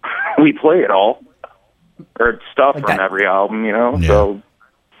 We play it all. Or stuff from every album, Yeah. So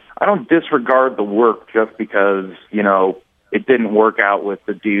I don't disregard the work just because, it didn't work out with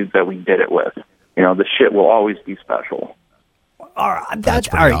the dudes that we did it with. The shit will always be special. All right, that's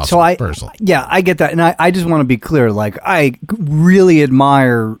all right. Awesome, so I get that, and I just want to be clear. Like, I really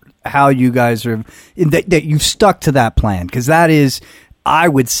admire how you guys are that you've stuck to that plan, because that is, I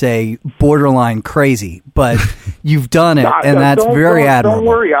would say, borderline crazy, but you've done it, and that's very admirable. Don't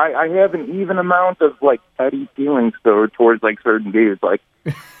worry, I have an even amount of like petty feelings towards like certain dudes. Like,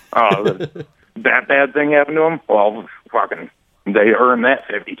 that bad thing happened to them. Well, fucking, they earned that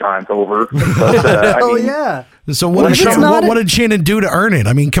 50 times over. But, yeah. So what did Shannon do to earn it?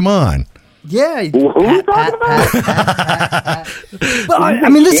 I mean, come on. Yeah. Who are you talking about? But I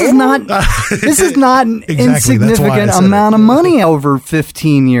mean, this is not an insignificant amount of money over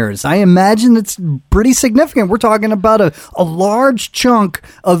 15 years. I imagine it's pretty significant. We're talking about a large chunk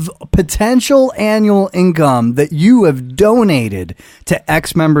of potential annual income that you have donated to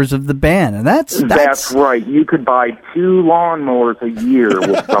ex-members of the band, and that's right. You could buy 2 lawnmowers a year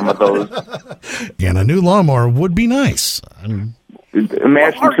with some of those. And a new lawnmower would be nice.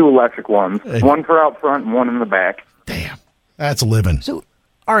 Imagine 2 electric ones, one for out front and one in the back. Damn, that's living. So,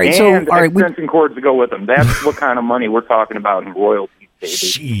 all right, and extension cords to go with them. That's what kind of money we're talking about in royalties, baby.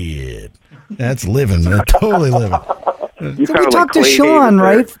 Shit, that's living. Totally living. So we talked to Sean,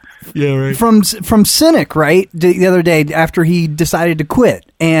 right? Yeah, right. From Cynic, right? The other day after he decided to quit,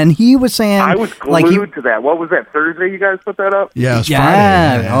 and he was saying, I was glued to that. What was that, Thursday? You guys put that up? Yeah, it was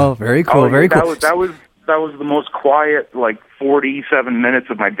Friday. Yeah. Oh, very cool, very cool. That was the most quiet, 47 minutes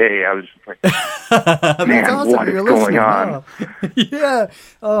of my day. I was just like, man, awesome. what is going on? Yeah.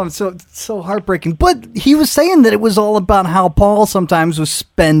 Oh, so heartbreaking. But he was saying that it was all about how Paul sometimes was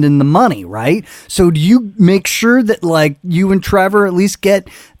spending the money, right? So do you make sure that, you and Trevor at least get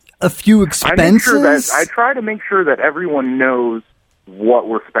a few expenses? I try to make sure that everyone knows what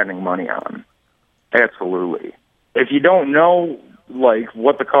we're spending money on. Absolutely. If you don't know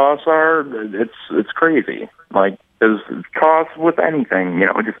what the costs are, it's crazy. Because costs with anything,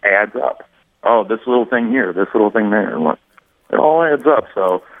 it just adds up. Oh, this little thing here, this little thing there. It all adds up.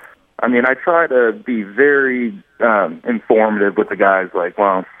 So, I mean, I try to be very informative with the guys,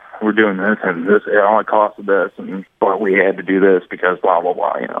 well, we're doing this, and this, it only costed this, but we had to do this because blah, blah,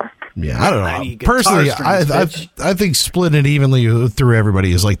 blah, Yeah, I don't know. Personally, I think splitting it evenly through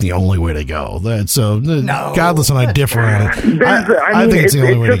everybody is the only way to go. Godless and I differ on it. I think it's the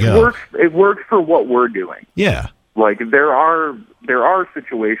only way to go. It works for what we're doing. Yeah. There are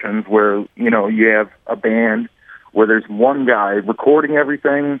situations where, you have a band where there's one guy recording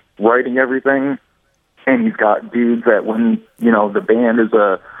everything, writing everything, and he's got dudes that when, the band is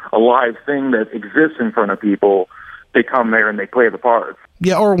a live thing that exists in front of people, they come there and they play the parts.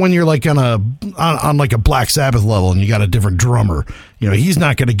 Yeah, or when you're like on like a Black Sabbath level and you got a different drummer, he's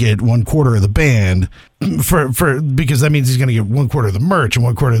not going to get 1/4 of the band because that means he's going to get 1/4 of the merch and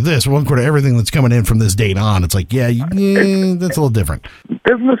 1/4 of this, 1/4 of everything that's coming in from this date on. It's like, that's a little different.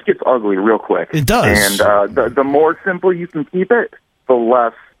 Business gets ugly real quick. It does. And the more simple you can keep it, the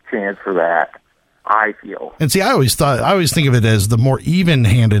less chance for that, I feel. And see, I always think of it as the more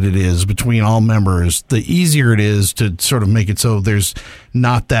even-handed it is between all members, the easier it is to sort of make it so there's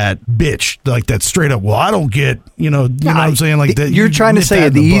not that bitch, like that straight up, well, I don't get, you know what I'm saying? Like that. You're trying to say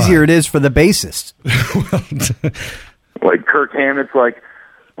the easier it is for the bassist. Like Kirk Hammett's like,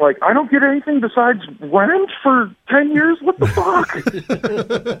 I don't get anything besides rent for 10 years? What the fuck?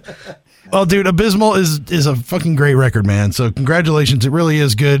 Well, dude, Abysmal is a fucking great record, man. So congratulations. It really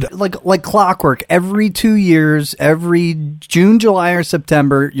is good. Like clockwork. Every 2 years, every June, July, or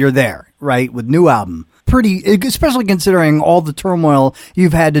September, you're there, right? With new album. Pretty, especially considering all the turmoil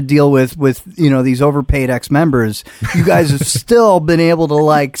you've had to deal with these overpaid ex-members. You guys have still been able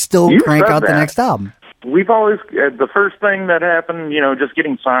to still crank out the next album. We've always, the first thing that happened, just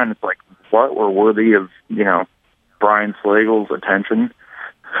getting signed, it's like, what? We're worthy of, Brian Slagle's attention.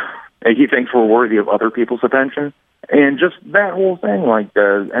 And he thinks we're worthy of other people's attention. And just that whole thing,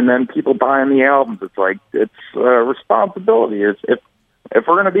 and then people buying the albums, it's like, it's a responsibility. If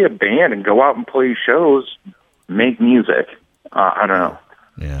we're going to be a band and go out and play shows, make music. I don't know.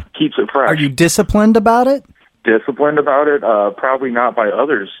 Yeah. Keeps it fresh. Are you disciplined about it? Disciplined about it, probably not by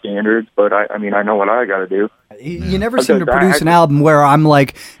others' standards, but I know what I got to do. You never seem to produce an album where I'm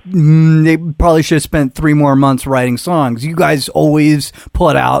like, they probably should have spent 3 more months writing songs. You guys always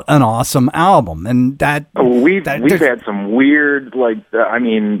put out an awesome album, and we've had some weird,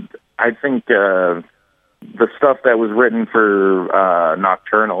 I think the stuff that was written for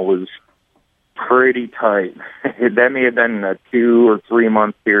Nocturnal was pretty tight. That may have been a 2 or 3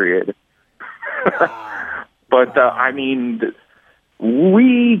 month period. But,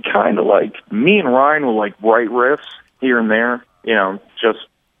 we kind of me and Ryan will write riffs here and there, just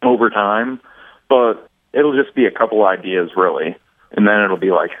over time. But it'll just be a couple ideas, really. And then it'll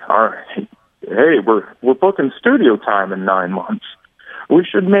be like, all right, hey, we're booking studio time in 9 months. We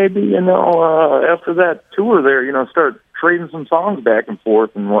should maybe, after that tour there, start trading some songs back and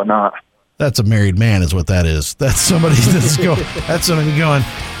forth and whatnot. That's a married man is what that is. That's somebody that's somebody going,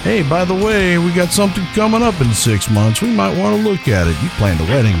 hey, by the way, we got something coming up in 6 months. We might want to look at it. You planned a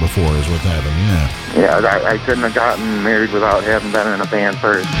wedding before is what happened, yeah. Yeah, I couldn't have gotten married without having been in a band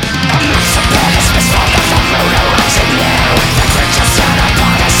first. Yeah.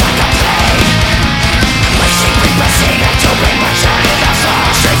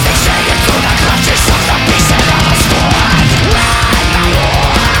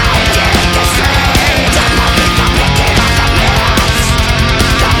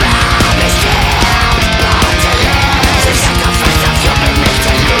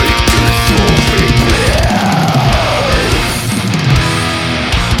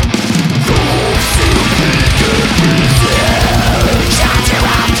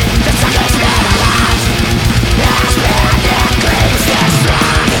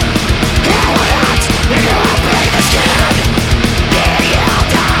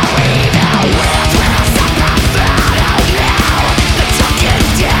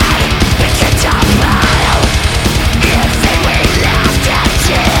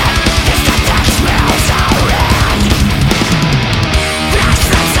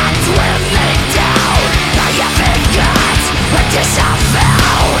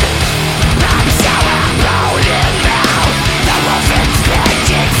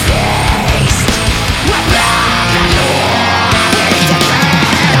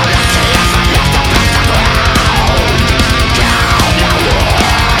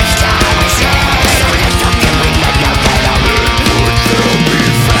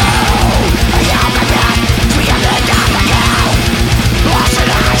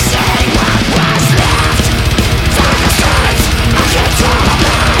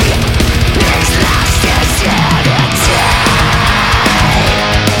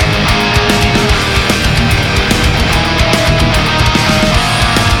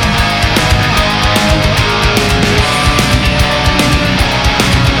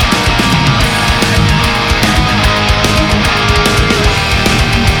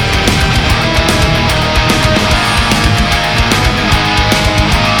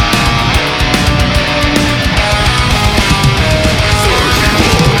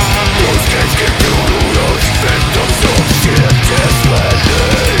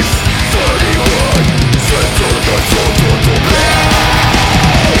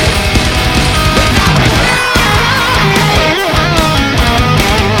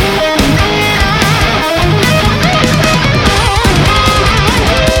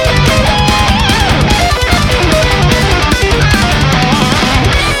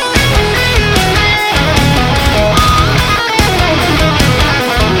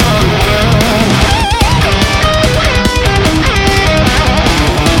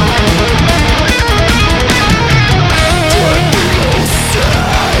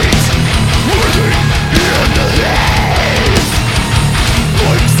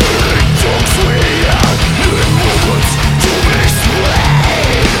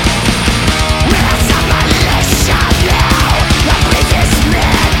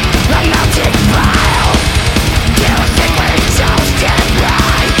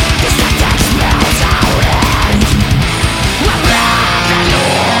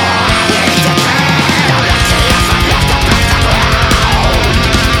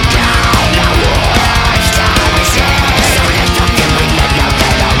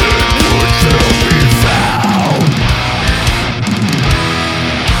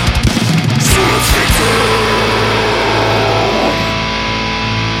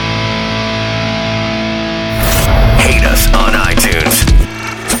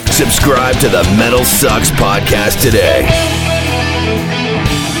 Subscribe to the Metal Sucks podcast today.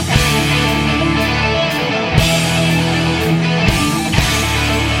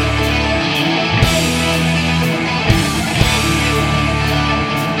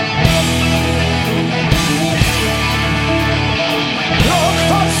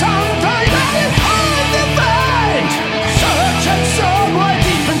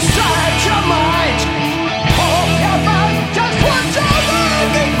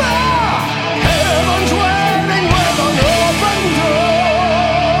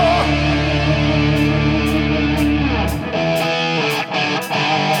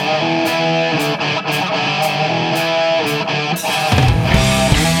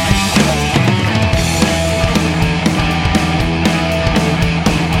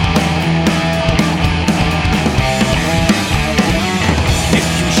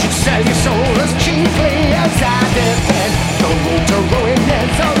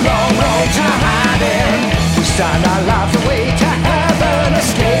 Sign our lives away to heaven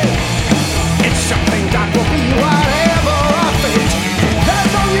escape. It's something that will be whatever our fate.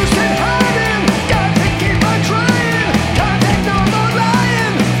 There's no use in hiding, got to keep on trying. Can't take no more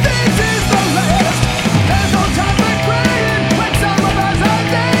lying, this is the last. There's no time for crying when some of us are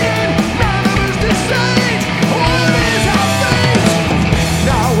dying. None of us decide what is our fate.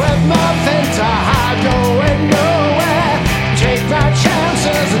 Now with nothing to hide, going nowhere, take my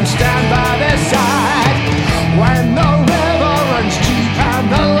chances and stand by their side. When the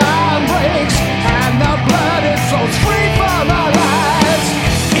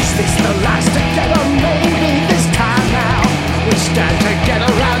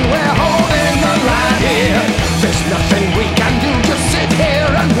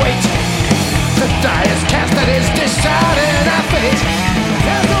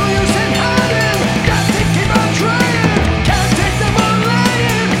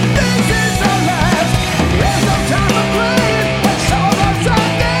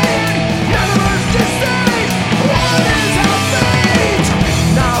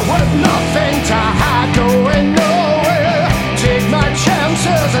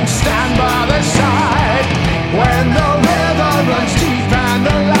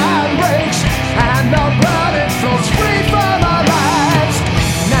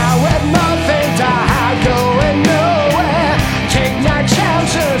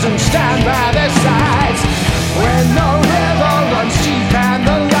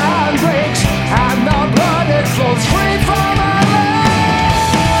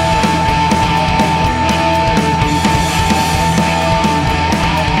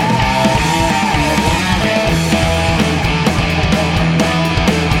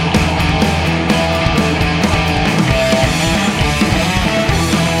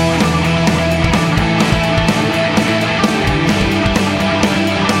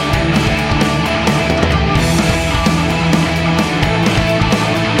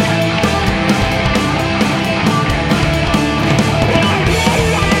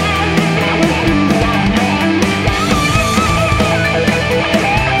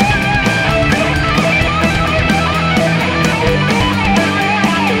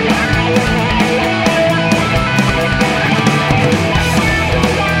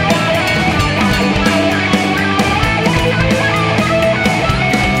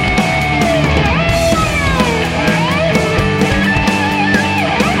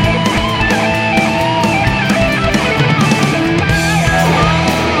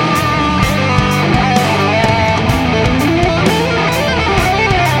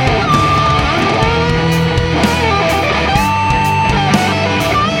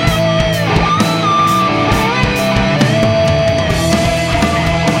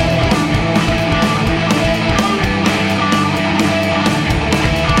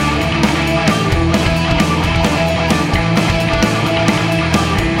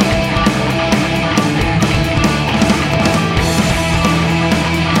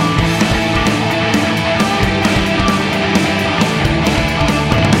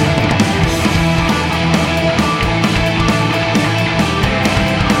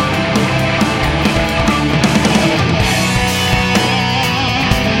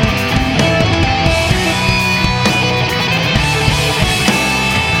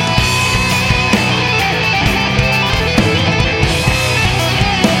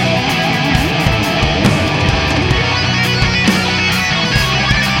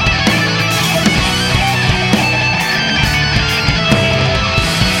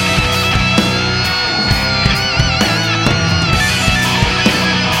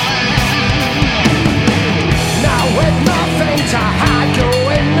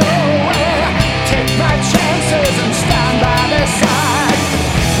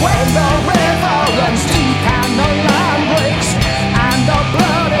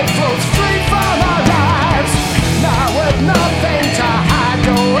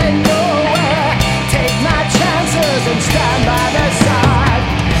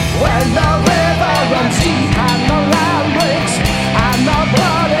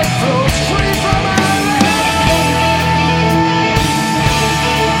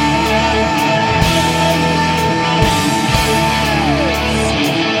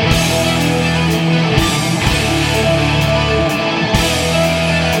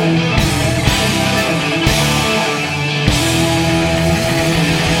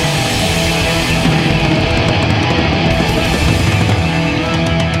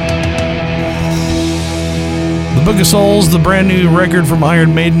Book of Souls, the brand new record from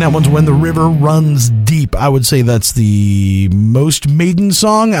Iron Maiden. That one's When the River Runs Deep. I would say that's the most Maiden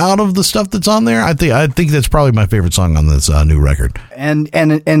song out of the stuff that's on there. I think that's probably my favorite song on this new record. And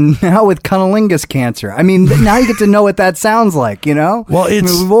now with cunnilingus cancer, I mean, now you get to know what that sounds like, you know? Well,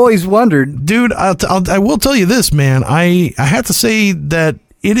 we've always wondered. Dude, I will tell you this, man. I have to say that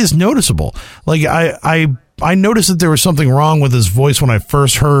it is noticeable. Like, I noticed that there was something wrong with his voice when I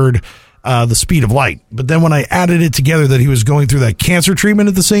first heard The Speed of Light, but then when I added it together that he was going through that cancer treatment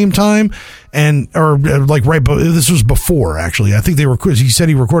at the same time, this was before, actually. I think he said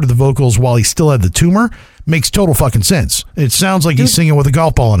he recorded the vocals while he still had the tumor. Makes total fucking sense. It sounds like he's singing with a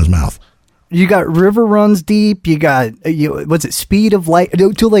golf ball in his mouth. You got River Runs Deep. You got what's it? Speed of Light.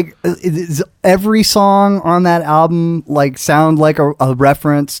 Is every song on that album like sound like a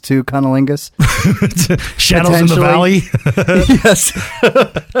reference to cunnilingus? Shadows in the Valley. Yes.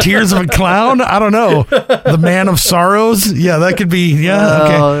 Tears of a Clown. I don't know. The Man of Sorrows. Yeah, that could be. Yeah.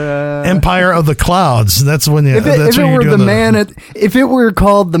 Okay. Empire of the Clouds. That's when. If it were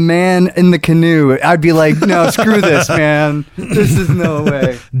called The Man in the Canoe, I'd be like, no, screw this, man. This is no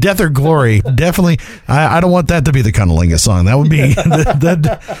way. Death or Glory. Definitely. I don't want that to be the Cunnilingus song. That would be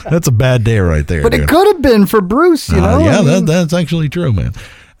that's a bad day right there. But dude, it could have been for Bruce, you know? Yeah, that's actually true, man.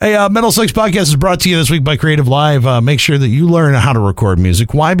 Hey, Metal Sucks Podcast is brought to you this week by Creative Live. Make sure that you learn how to record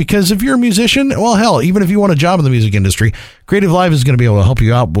music. Why? Because if you're a musician, well, hell, even if you want a job in the music industry, Creative Live is going to be able to help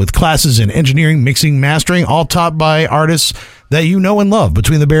you out with classes in engineering, mixing, mastering, all taught by artists that you know and love.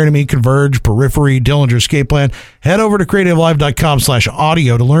 Between the Bear and Me, Converge, Periphery, Dillinger, Escape Plan, head over to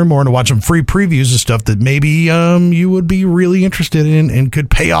creativelive.com/audio to learn more and to watch some free previews of stuff that maybe you would be really interested in and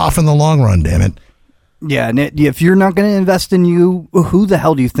could pay off in the long run, damn it. Yeah, and if you're not going to invest in you, who the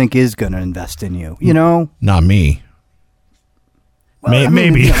hell do you think is going to invest in you? You know? Not me. Well,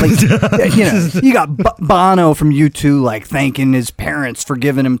 maybe. You got Bono from U2 like thanking his parents for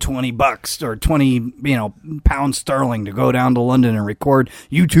giving him $20 or 20 pounds sterling to go down to London and record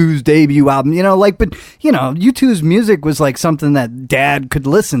U2's debut album. But U2's music was like something that dad could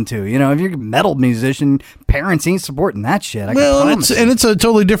listen to. If you're a metal musician, parents ain't supporting that shit. It's a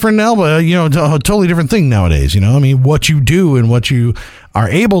totally different album. A totally different thing nowadays. What you do and what you are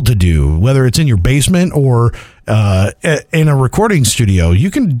able to do, whether it's in your basement or in a recording studio, you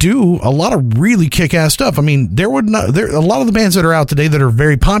can do a lot of really kick-ass stuff. a lot of the bands that are out today that are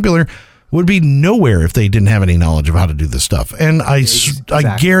very popular would be nowhere if they didn't have any knowledge of how to do this stuff. And I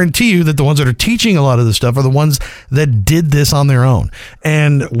guarantee you that the ones that are teaching a lot of this stuff are the ones that did this on their own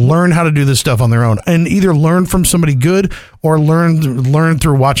and learn how to do this stuff on their own, and either learn from somebody good or learn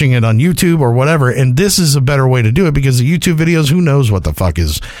through watching it on YouTube or whatever. And this is a better way to do it because the YouTube videos, who knows what the fuck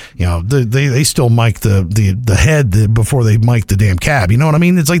is, they still mic the head before they mic the damn cab. You know what I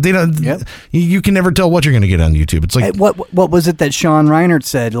mean? It's like they don't, you can never tell what you're going to get on YouTube. It's like, what was it that Sean Reinert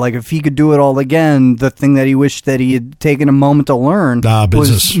said? Like, if he could do it all again, the thing that he wished that he had taken a moment to learn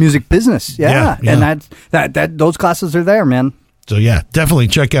was music business. Yeah. And that those classes are there, man. So, yeah, definitely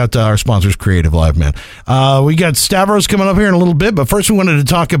check out our sponsors, Creative Live, man. We got Stavros coming up here in a little bit, but first we wanted to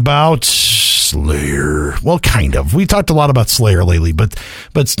talk about Slayer. Well, kind of. We talked a lot about Slayer lately, but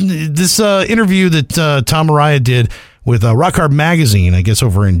this interview that Tom Araya did with Rock Hard Magazine, I guess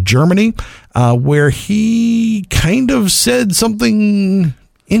over in Germany, where he kind of said something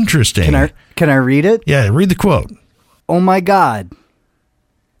interesting. Can I read it? Yeah, read the quote. Oh, my God.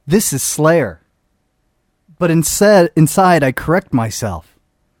 This is Slayer. But inside, I correct myself.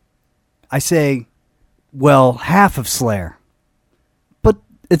 I say, well, half of Slayer. But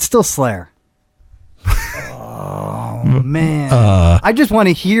it's still Slayer. Oh, man. I just want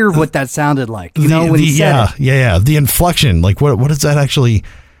to hear what that sounded like. When he said it. Yeah. The inflection. Like, what is that actually?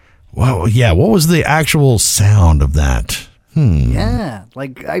 Wow. Yeah. What was the actual sound of that? Yeah.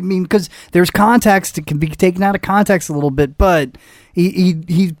 Because there's context. It can be taken out of context a little bit, but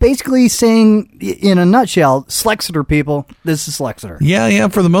he's basically saying, in a nutshell, Slexiter people, this is Slexiter. Yeah,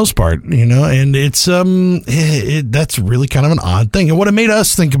 for the most part, and it's that's really kind of an odd thing. And what it made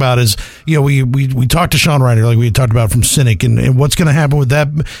us think about is, we talked to Sean Ryder, like we had talked about from Cynic, and what's going to happen with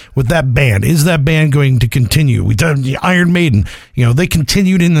that band. Is that band going to continue? We talked Iron Maiden. They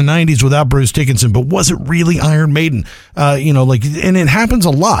continued in the 90s without Bruce Dickinson, but was it really Iron Maiden? And it happens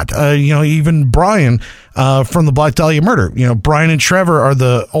a lot. Even Brian from the Black Dahlia Murder. Brian and Trevor are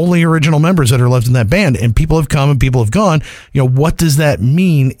the only original members that are left in that band, and people have come and people have gone. What does that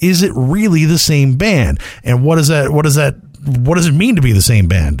mean? Is it really the same band? And what does that what does it mean to be the same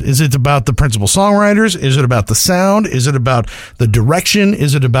band? Is it about the principal songwriters? Is it about the sound? Is it about the direction?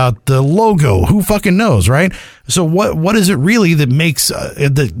 Is it about the logo? Who fucking knows, right? So what is it really that makes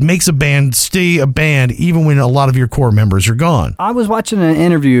a band stay a band even when a lot of your core members are gone? I was watching an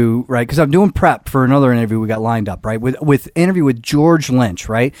interview, right, because I'm doing prep for another interview we got lined up, right, with interview with George Lynch,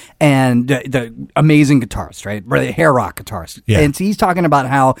 right, and the amazing guitarist, right, the hair rock guitarist. Yeah. And so he's talking about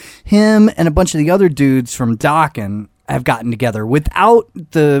how him and a bunch of the other dudes from Dokken have gotten together without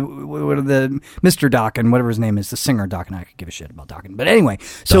the Mr. Dokken, whatever his name is, the singer Dokken. I could give a shit about Dokken. But anyway,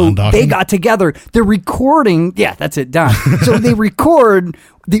 so they got together. They're recording. Yeah, that's it. Don. So they record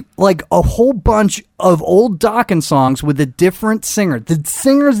a whole bunch of old Dokken songs with a different singer. The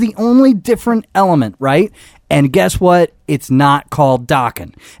singer's the only different element, right? And guess what? It's not called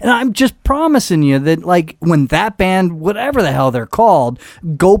Dokken. And I'm just promising you that, like, when that band, whatever the hell they're called,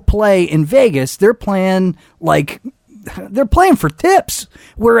 go play in Vegas, they're playing for tips.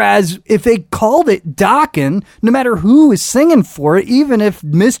 Whereas if they called it Dokken, no matter who is singing for it, even if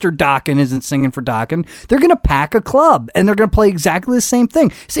Mr. Dokken isn't singing for Dokken, they're going to pack a club and they're going to play exactly the same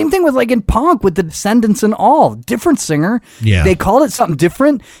thing. Same thing with, like, in punk with the Descendants and all. Different singer. Yeah. They called it something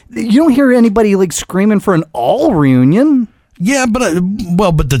different. You don't hear anybody, like, screaming for an all reunion. Yeah, but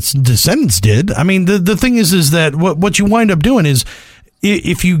the Descendants did. I mean, the thing is that what you wind up doing is,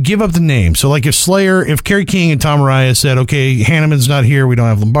 if you give up the name, so like if Kerry King and Tom Araya said, okay, Hanneman's not here, we don't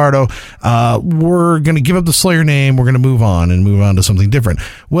have Lombardo, we're going to give up the Slayer name, we're going to move on to something different.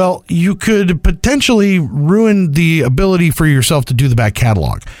 Well, you could potentially ruin the ability for yourself to do the back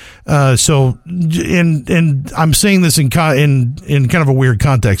catalog. And I'm saying this in kind of a weird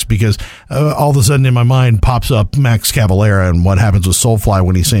context because all of a sudden in my mind pops up Max Cavalera and what happens with Soulfly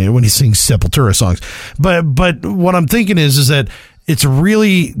when he sings Sepultura songs. But what I'm thinking is that it's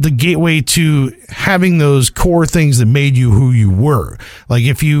really the gateway to having those core things that made you who you were. Like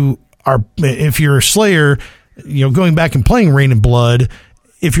if you're a Slayer, going back and playing Rain and Blood,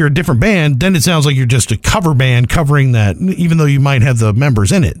 if you're a different band, then it sounds like you're just a cover band covering that, even though you might have the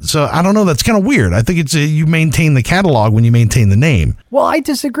members in it. So I don't know. That's kind of weird. I think it's you maintain the catalog when you maintain the name. Well, I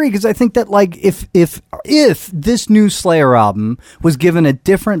disagree because I think that, like, if this new Slayer album was given a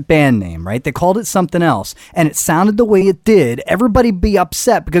different band name, right? They called it something else, and it sounded the way it did, everybody'd be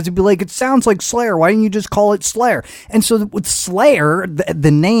upset because it'd be like, it sounds like Slayer. Why didn't you just call it Slayer? And so with Slayer, the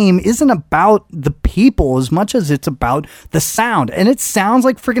name isn't about the people as much as it's about the sound, and it sounds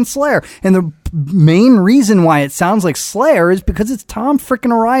like freaking Slayer. And the main reason why it sounds like Slayer is because it's Tom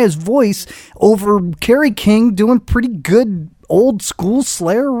freaking Araya's voice over Kerry King doing pretty good old school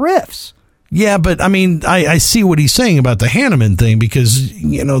Slayer riffs. Yeah, but I mean, I see what he's saying about the Hanneman thing because,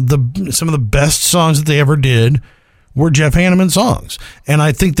 some of the best songs that they ever did were Jeff Hanneman songs. And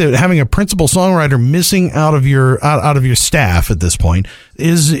I think that having a principal songwriter missing out of your staff at this point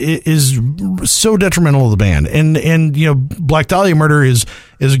is so detrimental to the band. And Black Dahlia Murder is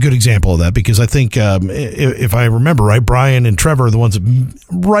a good example of that because I think if I remember right, Brian and Trevor are the ones that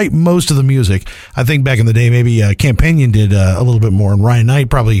write most of the music. I think back in the day maybe Campanion did a little bit more, and Ryan Knight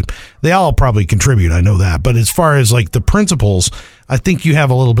they all probably contribute. I know that, but as far as like the principals, I think you have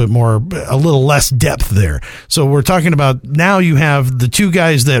a little less depth there. So we're talking about now you have the two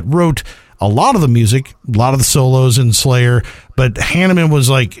guys that wrote a lot of the music, a lot of the solos in Slayer, but Hanneman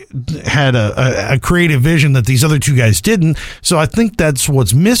had a creative vision that these other two guys didn't. So I think that's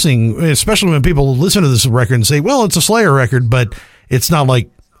what's missing, especially when people listen to this record and say, well, it's a Slayer record, but it's not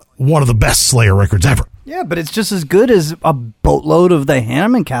like one of the best Slayer records ever. Yeah, but it's just as good as a boatload of the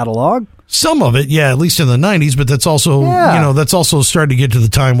Hanneman catalog. Some of it, yeah, at least in the 90s, but that's also, that's also starting to get to the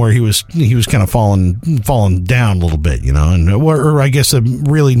time where he was kind of falling down a little bit, or I guess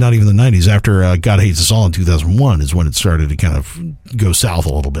really not even the 90s. After God Hates Us All in 2001 is when it started to kind of go south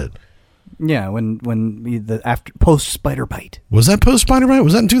a little bit. Yeah, when after post Spider Bite. Was that post Spider Bite?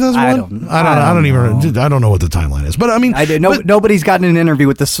 Was that in 2001? I don't know what the timeline is, but I mean, nobody's gotten an interview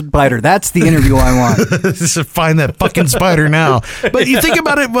with the spider. That's the interview I want. Just find that fucking spider now. But you think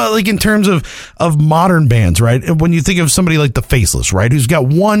about it, well, like in terms of modern bands, right? When you think of somebody like the Faceless, right, who's got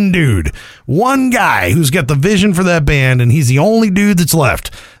one guy who's got the vision for that band, and he's the only dude that's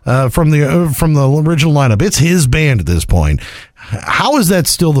left from the original lineup. It's his band at this point. How is that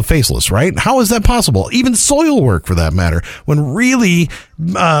still the Faceless, right? How is that possible? Even Soilwork, for that matter, when really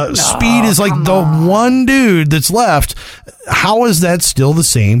Speed is like the one dude that's left. How is that still the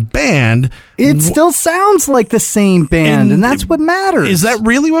same band? It still sounds like the same band, and that's what matters. Is that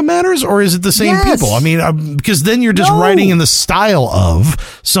really what matters, or is it the same people? I mean, because then you're just writing in the style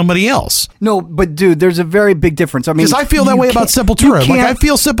of somebody else. No, but dude, there's a very big difference. I mean, because I feel that way about Sepultura. Like, I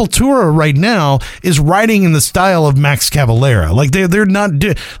feel Sepultura right now is writing in the style of Max Cavalera. Like they're not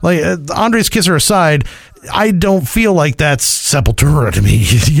Andres Kisser aside. I don't feel like that's Sepultura to me.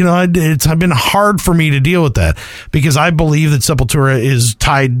 You know, it's been hard for me to deal with that because I believe that Sepultura is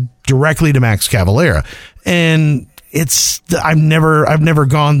tied directly to Max Cavalera, and I've never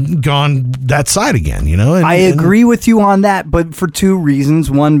gone that side again, you know. I agree with you on that, but for two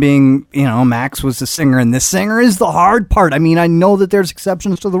reasons. One being, you know, Max was the singer, and this singer is the hard part. I mean, I know that there's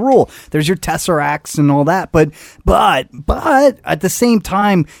exceptions to the rule. There's your Tesseracts and all that, but at the same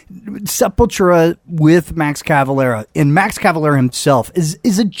time, Sepultura with Max Cavalera, and Max Cavalera himself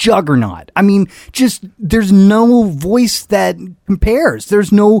is a juggernaut. I mean, just there's no voice that compares.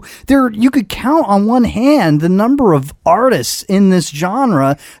 You could count on one hand the number of artists in this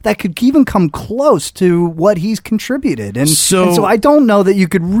genre that could even come close to what he's contributed. And so I don't know that you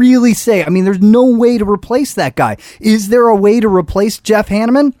could really say, I mean, there's no way to replace that guy. Is there a way to replace Jeff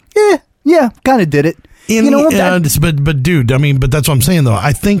Hanneman? Yeah, kind of did it. But dude, I mean, but that's what I'm saying though.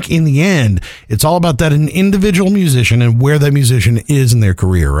 I think in the end, it's all about that an individual musician and where that musician is in their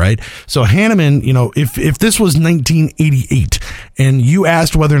career, right? So Hanneman, you know, if this was 1988 and you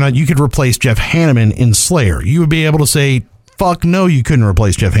asked whether or not you could replace Jeff Hanneman in Slayer, you would be able to say, fuck no, you couldn't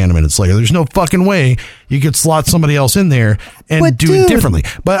replace Jeff Hanneman in Slayer. There's no fucking way you could slot somebody else in there and do it differently.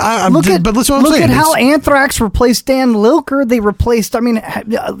 But listen what I'm saying. Look at how Anthrax replaced Dan Lilker. They replaced, I mean,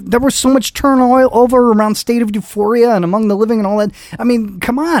 there was so much turnover around State of Euphoria and Among the Living and all that. I mean,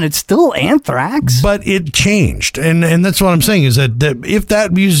 come on, it's still Anthrax. But it changed. And that's what I'm saying is that if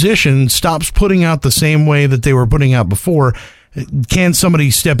that musician stops putting out the same way that they were putting out before, can somebody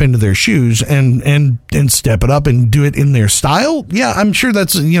step into their shoes and step it up and do it in their style? Yeah, I'm sure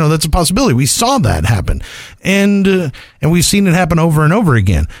that's a possibility. We saw that happen, and we've seen it happen over and over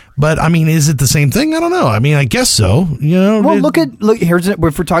again. But I mean, is it the same thing? I don't know. I mean, I guess so. You know. Well, look. Here's if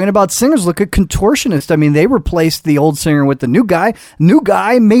we're talking about singers. Look at Contortionist. I mean, they replaced the old singer with the new guy. New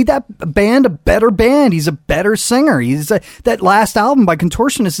guy made that band a better band. He's a better singer. That last album by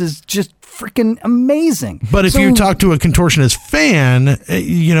Contortionist is just freaking amazing. But if you talk to a Contortionist fan,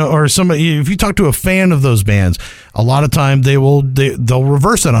 you know, or somebody, if you talk to a fan of those bands, a lot of time they'll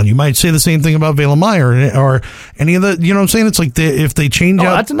reverse that on you. You might say the same thing about Vela Meyer or any of the, you know what I'm saying? It's like if they change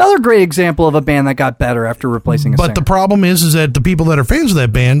out. That's another great example of a band that got better after replacing a singer. But the problem is that the people that are fans of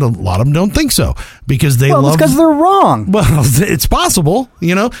that band, a lot of them don't think so because they love. It's because they're wrong. Well, it's possible,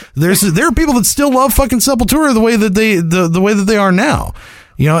 you know. There are people that still love fucking Sepultura the way that they are now.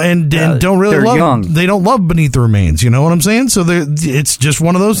 You know, and don't really love. Young. They don't love Beneath the Remains. You know what I'm saying? So it's just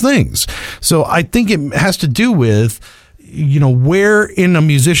one of those things. So I think it has to do with, you know, where in a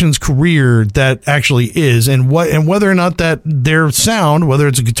musician's career that actually is, and whether or not that their sound, whether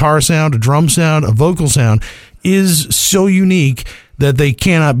it's a guitar sound, a drum sound, a vocal sound, is so unique that they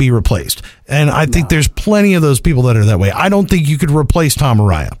cannot be replaced. And I think there's plenty of those people that are that way. I don't think you could replace Tom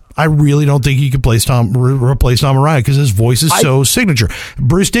Araya. I really don't think you could replace Tom Araya because his voice is so signature.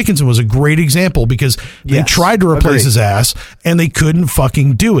 Bruce Dickinson was a great example because they tried to replace his ass and they couldn't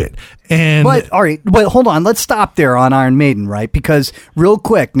fucking do it. But hold on, let's stop there on Iron Maiden, right? Because real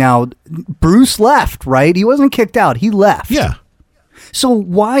quick, now Bruce left, right? He wasn't kicked out; he left. Yeah. So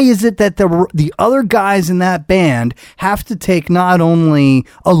why is it that the other guys in that band have to take not only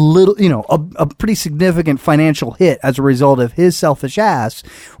a little, you know, a pretty significant financial hit as a result of his selfish ass,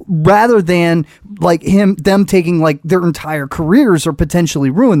 rather than like them taking like their entire careers are potentially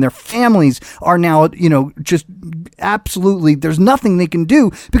ruined. Their families are now, you know, just absolutely, there's nothing they can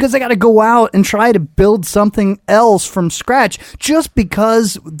do because they got to go out and try to build something else from scratch just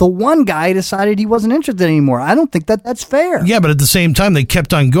because the one guy decided he wasn't interested anymore. I don't think that's fair. Yeah, but at the same time, they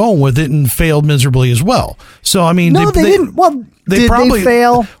kept on going with it and failed miserably as well. So, I mean, they didn't. Well, did they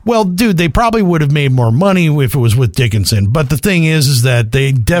fail? Well, dude, they probably would have made more money if it was with Dickinson. But the thing is that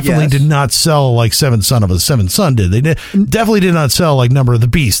they definitely did not sell like Seventh Son of a Seventh Son did. They definitely did not sell like Number of the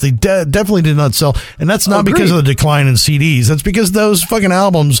Beast. They definitely did not sell. And that's not because of the decline in CDs. That's because those fucking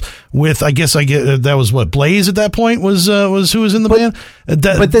albums with, I guess that was what, Blaze at that point was who was in the band?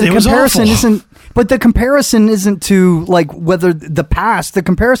 But the comparison isn't. But the comparison isn't to like whether the past. The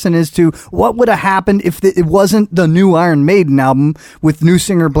comparison is to what would have happened if it wasn't the new Iron Maiden album with new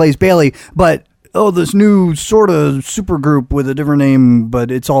singer Blaze Bayley, but this new sort of super group with a different name, but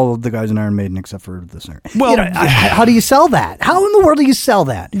it's all the guys in Iron Maiden except for the singer. Well, how do you sell that? How in the world do you sell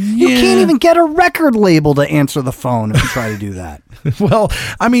that? You can't even get a record label to answer the phone if you try to do that. Well,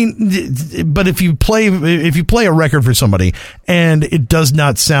 I mean, but if you play a record for somebody and it does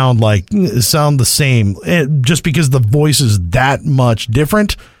not sound the same, just because the voice is that much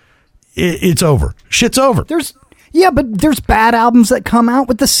different, it's over. Shit's over. But there's bad albums that come out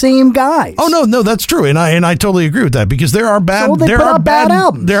with the same guys. Oh no, that's true, and I totally agree with that, because there are bad. So they put out bad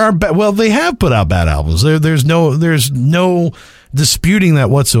albums. Well, they have put out bad albums. There's no disputing that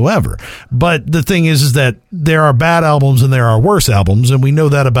whatsoever. But the thing is that there are bad albums and there are worse albums, and we know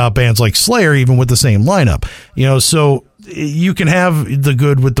that about bands like Slayer, even with the same lineup. So you can have the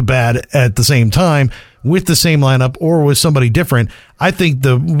good with the bad at the same time, with the same lineup or with somebody different. I think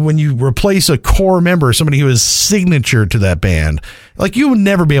when you replace a core member, somebody who is signature to that band, like, you would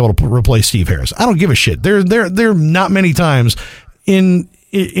never be able to replace Steve Harris. I don't give a shit. There are not many times in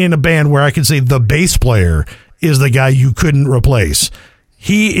a band where I can say the bass player is the guy you couldn't replace.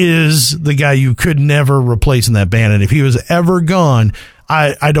 He is the guy you could never replace in that band. And if he was ever gone,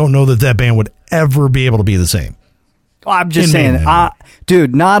 I don't know that band would ever be able to be the same. I'm just saying,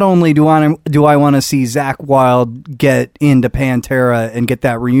 dude, not only do I want to see Zakk Wylde get into Pantera and get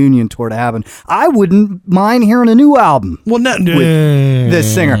that reunion tour to happen, I wouldn't mind hearing a new album with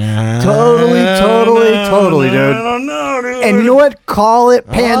this singer. Totally, dude. I don't know, dude. And you know what? Call it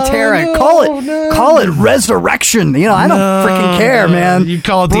Pantera. Call it Resurrection. I don't freaking care, man. You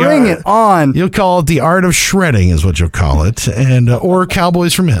call it Bring it on. You'll call it The Art of Shredding is what you'll call it, and or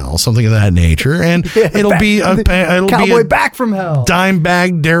Cowboys from Hell, something of that nature. And it'll be a Cowboy Back from Hell,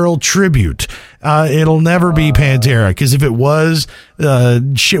 Dimebag Darrell tribute. It'll never be Pantera, because if it was,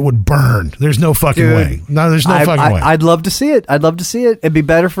 shit would burn. There's no fucking way. No, there's no fucking way. I'd love to see it. It'd be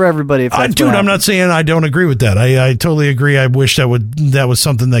better for everybody if that's dude, I'm not saying I don't agree with that. I totally agree. I wish that was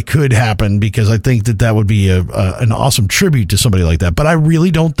something that could happen, because I think that would be an awesome tribute to somebody like that. But I really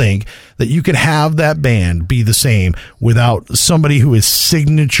don't think that you could have that band be the same without somebody who is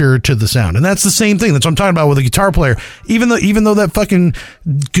signature to the sound. And that's the same thing. That's what I'm talking about with a guitar player. Even though that fucking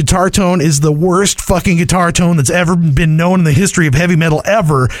guitar tone is the worst fucking guitar tone that's ever been known in the history of heavy metal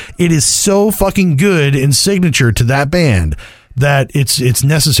ever, it is so fucking good and signature to that band that it's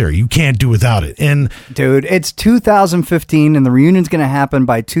necessary. You can't do without it. And dude, it's 2015 and the reunion's going to happen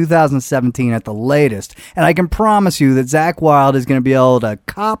by 2017 at the latest. And I can promise you that Zakk Wylde is going to be able to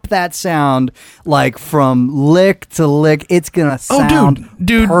cop that sound like from lick to lick. It's going to sound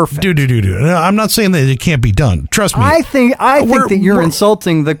perfect. Dude. I'm not saying that it can't be done. Trust me. I think that you're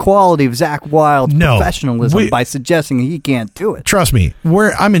insulting the quality of Zakk Wilde's professionalism by suggesting he can't do it. Trust me.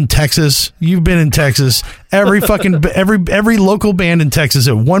 I'm in Texas. You've been in Texas. Every local band in Texas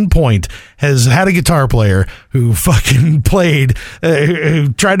at one point has had a guitar player who fucking played,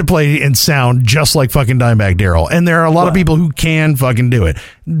 who tried to play and sound just like fucking Dimebag Darrell. And there are a lot of people who can fucking do it.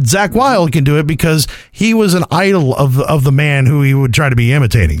 Zakk Wylde can do it because he was an idol of the man who he would try to be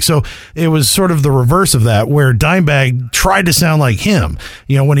imitating. So it was sort of the reverse of that, where Dimebag tried to sound like him,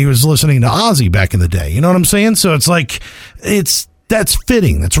 when he was listening to Ozzy back in the day. You know what I'm saying? So it's like, that's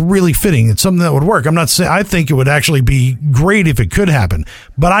fitting. That's really fitting. It's something that would work. I'm not saying, I think it would actually be great if it could happen,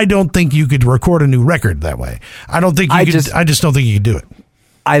 but I don't think you could record a new record that way. I just don't think you could do it.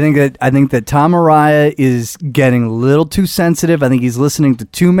 I think that Tom Araya is getting a little too sensitive. I think he's listening to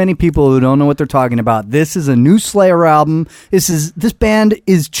too many people who don't know what they're talking about. This is a new Slayer album. This band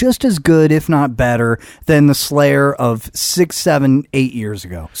is just as good, if not better, than the Slayer of 6, 7, 8 years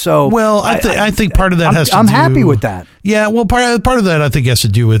ago. So, well, I think part of that has to do. I'm happy with that. Yeah, well, part of that I think has to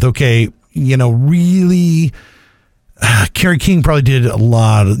do with really. Kerry King probably did a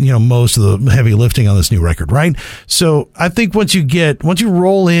lot of, most of the heavy lifting on this new record, right? So I think once you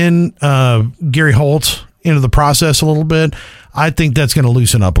roll in Gary Holt into the process a little bit, I think that's going to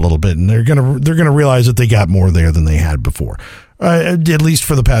loosen up a little bit, and they're going to realize that they got more there than they had before. At least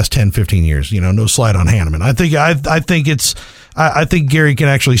for the past 10, 15 years, no slide on Hanneman. I think Gary can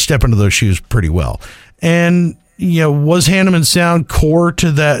actually step into those shoes pretty well. And, was Hanneman's sound core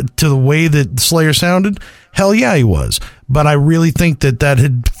to the way that Slayer sounded? Hell yeah, he was. But I really think that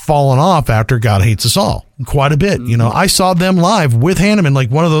had fallen off after God Hates Us All quite a bit. I saw them live with Hanneman, like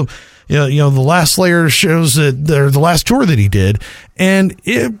one of the, the last Slayer shows the last tour that he did. And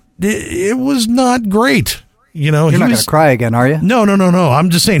it was not great. You're not going to cry again, are you? No. I'm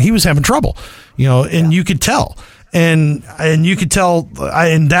just saying he was having trouble, and you could tell. And you could tell,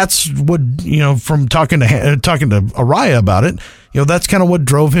 and that's what, from talking to Araya about it, that's kind of what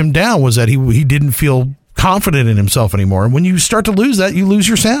drove him down, was that he didn't feel confident in himself anymore. And when you start to lose that, you lose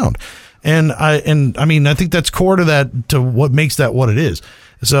your sound. And I mean, I think that's core to what makes that what it is.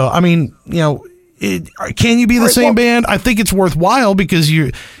 So, I mean, can you be the same band? I think it's worthwhile because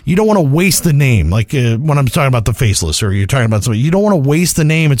you don't want to waste the name. Like when I'm talking about the Faceless, or you're talking about something, you don't want to waste the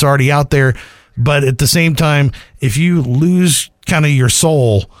name. It's already out there. But at the same time, if you lose kind of your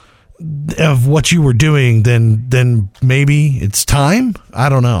soul of what you were doing, then maybe it's time. I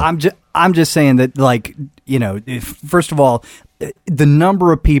don't know. I'm just saying that, like, first of all, the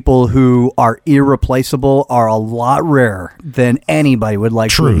number of people who are irreplaceable are a lot rarer than anybody would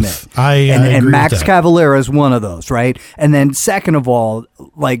like to admit. I agree and Max with that. Cavalera is one of those, right? And then second of all,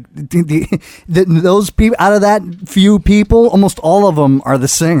 like those people, out of that few people, almost all of them are the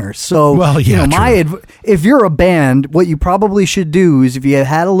singers. So, well, yeah, if you're a band, what you probably should do is, if you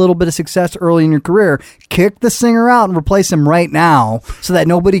had a little bit of success early in your career, kick the singer out and replace him right now, so that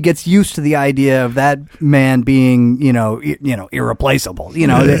nobody gets used to the idea of that man being, irreplaceable.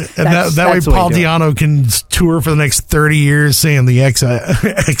 That way Paul Di'Anno can tour for the next 30 years saying the ex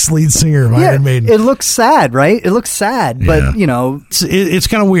lead singer of Iron Maiden. It looks sad, right? It looks sad, but it's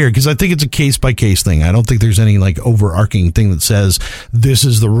kind of weird because I think it's a case by case thing. I don't think there's any like overarching thing that says this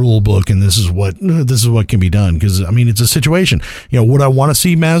is the rule book and this is what can be done. Because I mean, it's a situation. Would I want to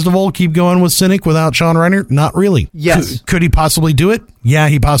see Masvidal keep going with Cynic without Sean Reiner? Not really. Yes. Could he possibly do it? Yeah,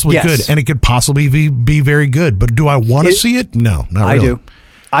 he possibly could, and it could possibly be very good. But do I want to see it? No, not really.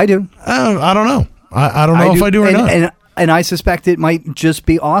 I do. I don't know. I don't know if I do or not. And I suspect it might just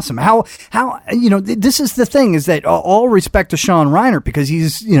be awesome. How this is the thing, is that all respect to Sean Reiner, because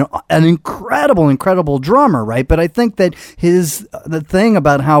he's an incredible drummer, right? But I think that the thing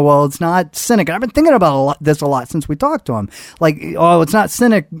about how it's not Cynic. And I've been thinking about this a lot since we talked to him. Like, it's not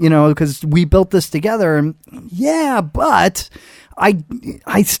Cynic, because we built this together. And yeah, but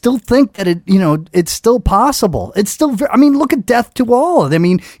I still think that it's still possible. It's still, look at Death to All. I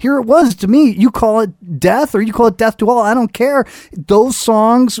mean, here it was to me. You call it Death or you call it Death to All, I don't care. Those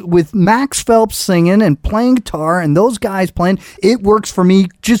songs with Max Phelps singing and playing guitar and those guys playing, it works for me.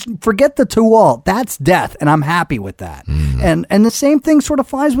 Just forget the To All. That's Death, and I'm happy with that. And the same thing sort of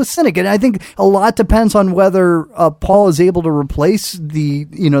flies with Cynic. And I think a lot depends on whether Paul is able to replace the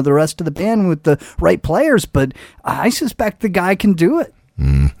rest of the band with the right players. But I suspect the guy can do it.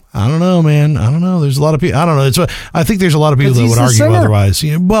 I don't know, man. I don't know. There's a lot of people. I don't know. I think there's a lot of people that would argue otherwise.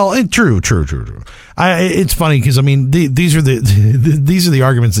 Well, true. It's funny because these are the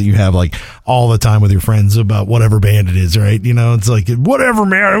arguments that you have like all the time with your friends about whatever band it is, right? It's like, whatever,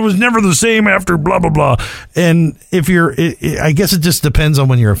 man. It was never the same after blah blah blah. And if I guess it just depends on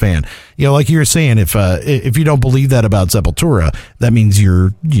when you're a fan. Like you were saying, if you don't believe that about Sepultura, that means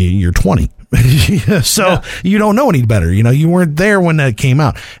you're 20. So you don't know any better. You weren't there when that came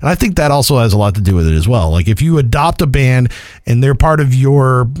out. And I think that also has a lot to do with it as well. Like if you adopt a band and they're part of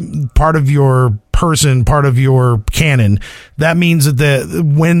your person, part of your canon, that means that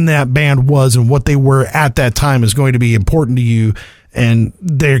when that band was and what they were at that time is going to be important to you, and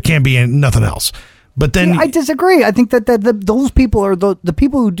there can't be nothing else. But then I disagree. I think that those people are the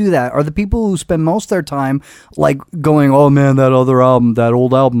people who do that are the people who spend most of their time like going, oh man, that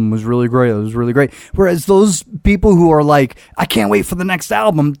old album was really great. It was really great. Whereas those people who are like, I can't wait for the next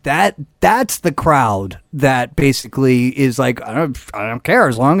album, that's the crowd that basically is like, I don't care,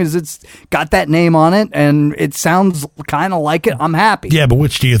 as long as it's got that name on it and it sounds kind of like it, I'm happy. Yeah, but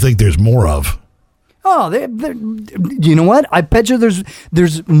which do you think there's more of? Oh, you know what? I bet you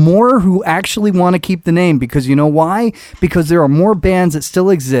there's more who actually want to keep the name, because you know why? Because there are more bands that still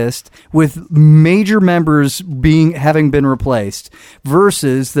exist with major members having been replaced,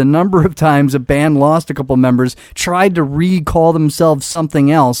 versus the number of times a band lost a couple members, tried to recall themselves something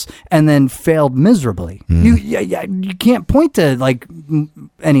else, and then failed miserably. You can't point to like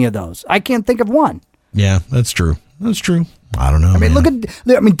any of those. I can't think of one. Yeah, that's true. I don't know. Look at.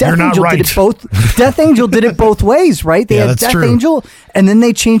 Death Angel did it both. Death Angel did it both ways, right? They had Death Angel, and then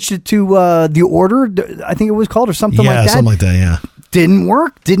they changed it to The Order. I think it was called, or something like that. Yeah, something like that. Yeah. Didn't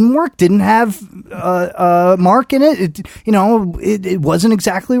work. Didn't have Mark in it. It wasn't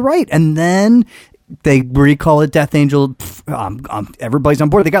exactly right. And then they recall it Death Angel. Everybody's on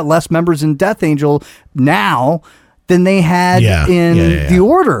board. They got less members in Death Angel now than they had in The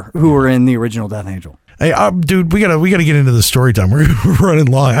Order, who were in the original Death Angel. Hey, dude, we gotta get into the story time. We're running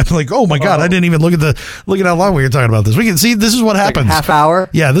long. I'm like, oh my god, I didn't even look at how long we were talking about this. We can see this is what happens. Like half hour.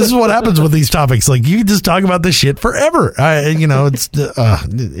 Yeah, this is what happens with these topics. Like you can just talk about this shit forever.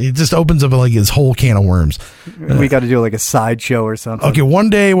 It just opens up like this whole can of worms. We got to do like a sideshow or something. Okay,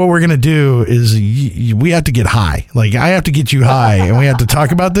 one day what we're gonna do is we have to get high. Like I have to get you high, and we have to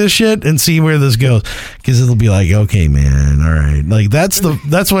talk about this shit and see where this goes. Because it'll be like, okay, man, all right. Like that's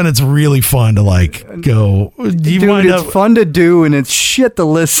when it's really fun to like go. It's fun to do and it's shit to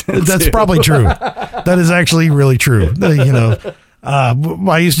listen. That's probably true. That is actually really true.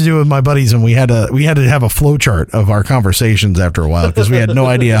 I used to do it with my buddies, and we had to have a flow chart of our conversations after a while because we had no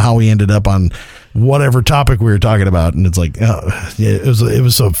idea how we ended up on whatever topic we were talking about. And it's like, it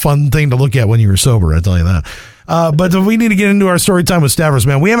was a fun thing to look at when you were sober. I tell you that. But we need to get into our story time with Stavros,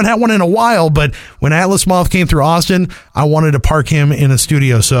 man. We haven't had one in a while, but when Atlas Moth came through Austin, I wanted to park him in a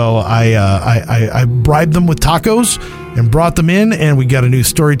studio. So I bribed them with tacos and brought them in, and we got a new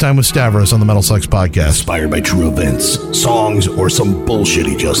story time with Stavros on the Metal Sucks podcast. Inspired by true events, songs, or some bullshit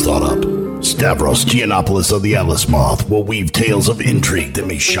he just thought up. Stavros Giannopoulos of the Atlas Moth will weave tales of intrigue that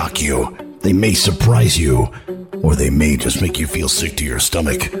may shock you. They may surprise you, or they may just make you feel sick to your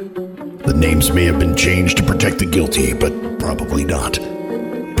stomach. The names may have been changed to protect the guilty, but probably not.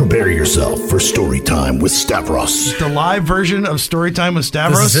 Prepare yourself for story time with Stavros. The live version of story time with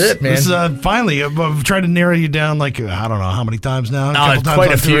Stavros. This is it, man. This is, finally, I've tried to narrow you down like, I don't know how many times now.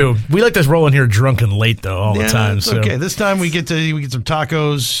 Quite a few. We like to roll in here drunk and late, though, all the time. So. Okay, this time we get some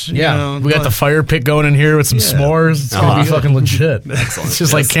tacos. Yeah, we got the fire pit going in here with some s'mores. It's going to be fucking legit. It's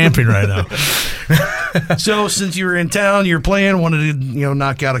just like camping right now. So, since you were in town, you're playing, wanted to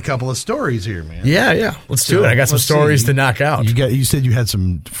knock out a couple of stories here, man. Yeah. Let's do it. I got some stories to knock out. You said you had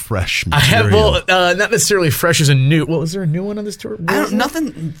some fresh material. I have, not necessarily fresh as a new. Well, is there a new one on this tour? Nothing.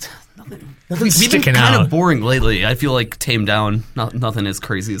 Nothing's We've been sticking kind out. of boring lately. I feel like tamed down. Nothing as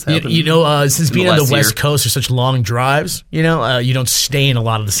crazy as happened. Since being on the West Coast, there's such long drives. You don't stay in a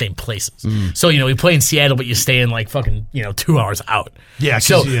lot of the same places. So we play in Seattle, but you stay in like fucking 2 hours out. Yeah.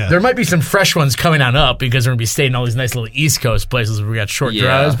 So there might be some fresh ones coming on up because we're gonna be staying in all these nice little East Coast places where we got short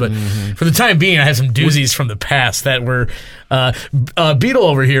drives. But for the time being, I have some doozies from the past that were. Beetle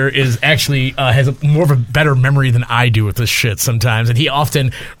over here is actually has more of a better memory than I do with this shit sometimes, and he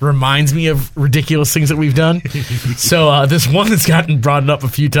often reminds me of ridiculous things that we've done. So this one that's gotten brought up a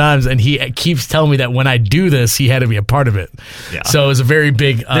few times, and he keeps telling me that when I do this, he had to be a part of it. Yeah. So it was a very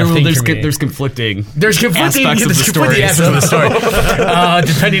big thing for me. There's conflicting aspects of the story,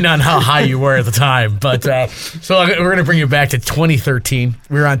 depending on how high you were at the time. But so we're going to bring you back to 2013.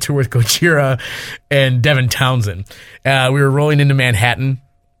 We were on tour with Gojira and Devin Townsend. We were rolling into Manhattan,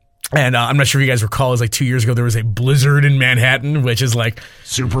 and I'm not sure if you guys recall, it was like 2 years ago, there was a blizzard in Manhattan, which is like...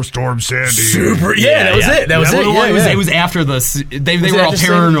 Superstorm Sandy. That was it. It was after they were all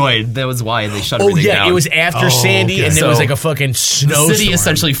paranoid. That was why they shut everything down. It was after Sandy, and it was like a fucking snowstorm. The city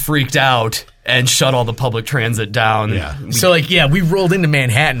essentially freaked out and shut all the public transit down. Yeah. We rolled into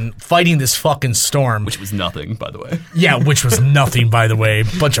Manhattan fighting this fucking storm. Which was nothing, by the way. Yeah, which was nothing, by the way.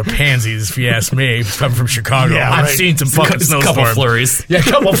 Bunch of pansies, if you ask me, coming from Chicago. Yeah, I've seen some fucking snowstorms. A couple flurries. Yeah, a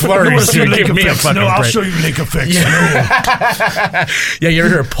couple flurries. Dude, give me a fucking break. I'll show you Lake Effects. Yeah, you ever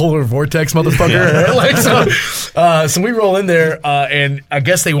hear a polar vortex, motherfucker? So we roll in there, and I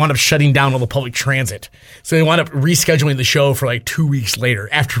guess they wound up shutting down all the public transit. So they wound up rescheduling the show for like 2 weeks later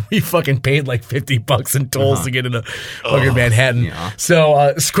after we fucking paid like $50 in tolls to get into fucking Manhattan. Yeah.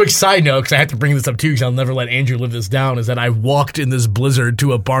 So, quick side note, because I have to bring this up too, because I'll never let Andrew live this down, is that I walked in this blizzard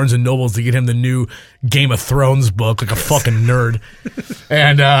to a Barnes & Noble's to get him the new Game of Thrones book, like a fucking nerd.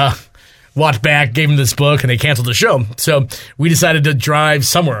 And, walked back, gave him this book, and they canceled the show. So we decided to drive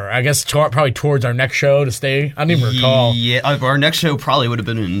somewhere, I guess probably towards our next show to stay. I don't even recall. Yeah, our next show probably would have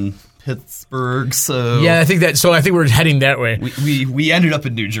been in Pittsburgh, so... Yeah, I think we're heading that way. We ended up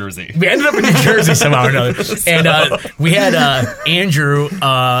in New Jersey. We ended up in New Jersey somehow or another. And we had Andrew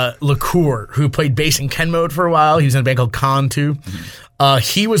LaCour, who played bass in Ken Mode for a while. He was in a band called Con, too.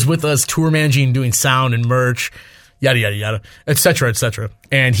 He was with us tour managing, doing sound and merch, yada, yada, yada, et cetera, et cetera.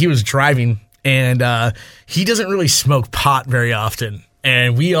 And he was driving, and he doesn't really smoke pot very often.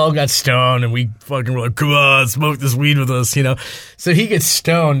 And we all got stoned, and we fucking were like, come on, smoke this weed with us, So he gets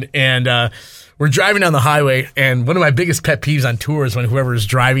stoned, and we're driving down the highway, and one of my biggest pet peeves on tour is when whoever is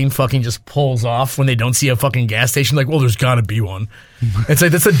driving fucking just pulls off when they don't see a fucking gas station. Like, well, there's gotta be one. It's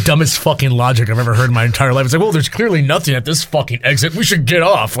like, that's the dumbest fucking logic I've ever heard in my entire life. It's like, well, there's clearly nothing at this fucking exit. We should get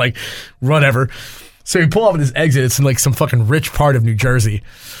off. Like, whatever. So we pull off at this exit. It's in like some fucking rich part of New Jersey.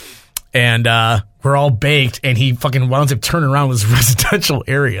 And we're all baked, and he fucking winds up turning around this residential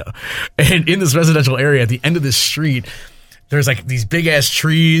area. And in this residential area, at the end of this street, there's like these big ass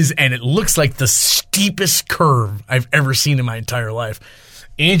trees, and it looks like the steepest curve I've ever seen in my entire life.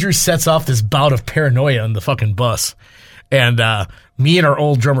 Andrew sets off this bout of paranoia on the fucking bus. And me and our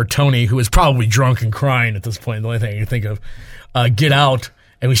old drummer, Tony, who is probably drunk and crying at this point, the only thing I can think of, get out,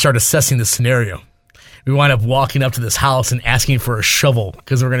 and we start assessing the scenario. We wind up walking up to this house and asking for a shovel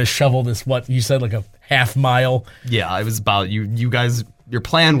because we're going to shovel this, what you said, like a half mile. Yeah, it was about you guys. Your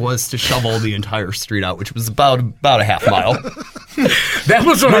plan was to shovel the entire street out, which was about a half mile. That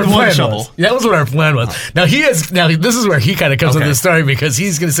was what our plan was. That was what our plan was. Now this is where he kind of comes into the story because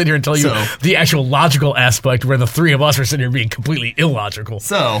he's going to sit here and tell you the actual logical aspect where the three of us are sitting here being completely illogical.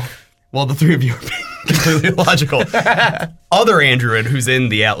 So, well, the three of you are being completely illogical. Other Andrew, who's in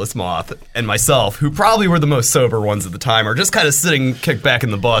the Atlas Moth, and myself, who probably were the most sober ones at the time, are just kind of sitting kicked back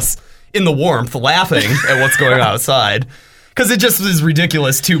in the bus in the warmth, laughing at what's going on outside. Because it just was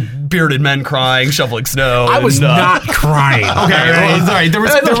ridiculous. Two bearded men crying, shoveling snow. I was not crying. Okay, well, sorry. There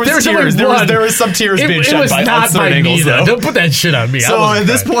was tears. There was some tears being shed by on certain angles, though. Don't put that shit on me. So at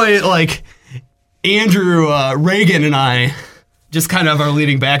this point, like, Andrew, Reagan, and I just kind of are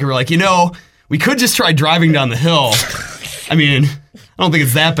leaning back, and we're like, we could just try driving down the hill. I mean, I don't think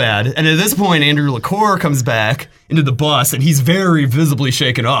it's that bad. And at this point, Andrew LaCour comes back into the bus, and he's very visibly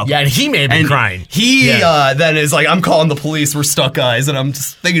shaken up. Yeah, and he may have been crying. He then is like, I'm calling the police, we're stuck, guys. And I'm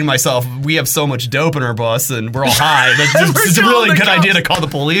just thinking to myself, we have so much dope in our bus, and we're all high. It's a really good idea to call the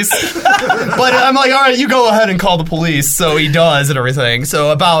police. But I'm like, all right, you go ahead and call the police. So he does and everything.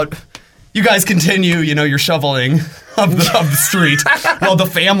 So you guys continue, your shoveling of the street, while the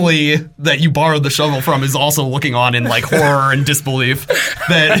family that you borrowed the shovel from is also looking on in like horror and disbelief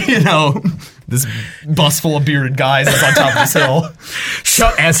that, this bus full of bearded guys is on top of this hill.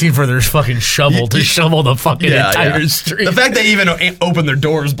 Asking for their fucking shovel to shovel the fucking entire street. The fact they even opened their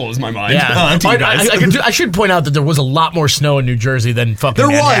doors blows my mind. Yeah. I should point out that there was a lot more snow in New Jersey than fucking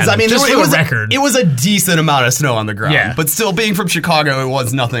Manhattan. Was. I mean, just for the record. It was a decent amount of snow on the ground. Yeah. But still, being from Chicago, it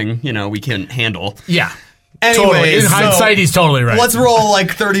was nothing, we couldn't handle. Yeah. Anyway, totally. In hindsight, he's totally right. Let's roll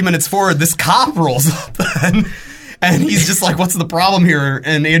like 30 minutes forward. This cop rolls up and he's just like, what's the problem here?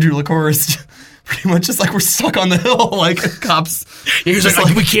 And Andrew LaCour is pretty much just like, we're stuck on the hill. Like, cops. He's just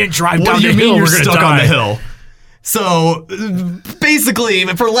like, we can't drive down the hill. What do you mean we're you're stuck on the hill? So, basically,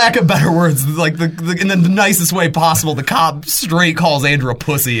 for lack of better words, like in the nicest way possible, the cop straight calls Andrew a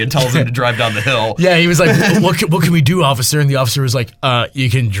pussy and tells him to drive down the hill. Yeah, he was like, what can we do, officer? And the officer was like, you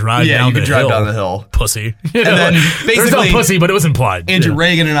can drive down the hill. Pussy. And then, basically, there's no pussy, but it was implied. Andrew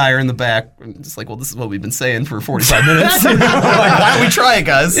Reagan and I are in the back, just like, well, this is what we've been saying for 45 minutes. Like, why don't we try it,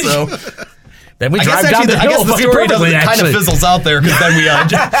 guys? So... Then we drive down the hill. I guess the story kind of fizzles out there because then we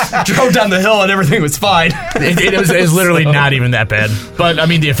drove down the hill and everything was fine. It was literally not even that bad. But, I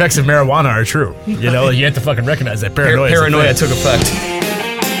mean, the effects of marijuana are true. You have to fucking recognize that. Paranoia took effect.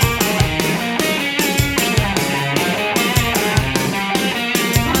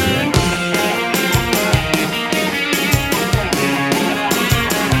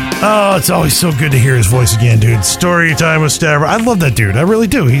 Oh, it's always so good to hear his voice again, dude. Story time with Stavros. I love that dude. I really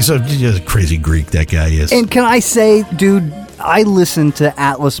do. He's a crazy Greek, that guy is. And can I say, dude, I listen to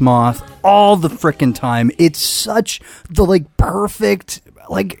Atlas Moth all the frickin' time. It's such the, perfect...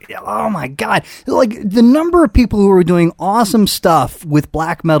 oh my God. The number of people who are doing awesome stuff with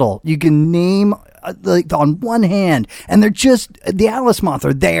black metal, you can name on one hand, and they're just, the Atlas Moth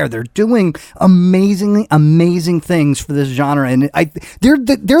are there. They're doing amazing things for this genre. And they're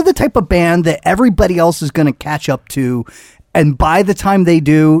the type of band that everybody else is going to catch up to. And by the time they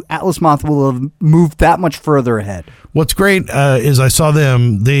do, Atlas Moth will have moved that much further ahead. What's great is I saw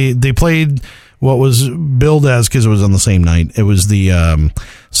them, they played what was billed as, because it was on the same night, it was the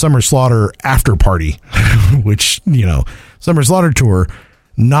Summer Slaughter after party, which, Summer Slaughter tour,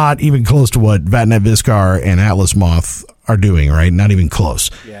 not even close to what Vatnet Viscar and Atlas Moth are doing, right? Not even close.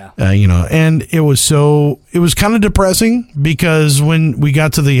 Yeah. And it was kind of depressing because when we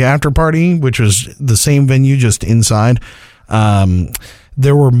got to the after party, which was the same venue, just inside,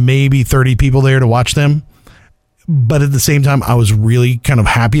 there were maybe 30 people there to watch them. But at the same time, I was really kind of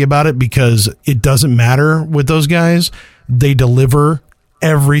happy about it because it doesn't matter with those guys. They deliver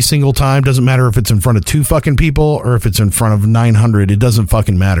every single time. Doesn't matter if it's in front of 2 fucking people or if it's in front of 900. It doesn't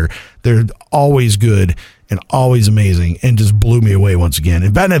fucking matter. They're always good. and always amazing, and just blew me away once again.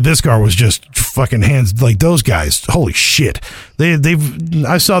 And Batnet Viscar was just fucking hands, like those guys. Holy shit.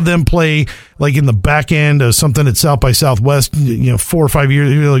 I saw them play like in the back end of something at South by Southwest, 4 or 5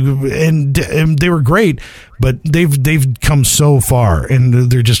 years, and they were great, but they've come so far,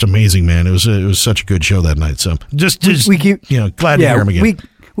 and they're just amazing, man. It was such a good show that night. So just we keep, glad to hear them again.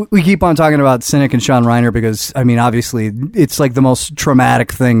 We keep on talking about Cynic and Sean Reiner because, I mean, obviously, it's like the most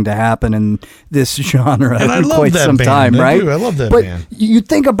traumatic thing to happen in this genre in quite some time, right? I love that but band. You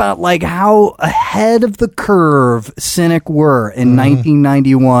think about like how ahead of the curve Cynic were in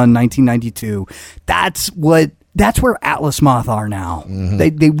 1991, 1992. That's where Atlas Moth are now.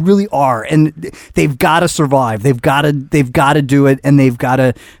 They really are, and they've got to survive. They've got to do it, and they've got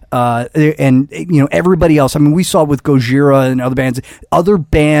to. And everybody else. I mean, we saw with Gojira and other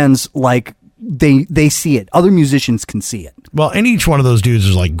bands like they see it. Other musicians can see it. Well, and each one of those dudes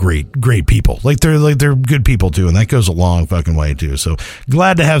is like great people. They're good people too, and that goes a long fucking way too. So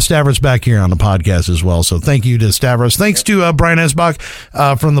glad to have Stavros back here on the podcast as well. So thank you to Stavros. Thanks to Brian Eschbach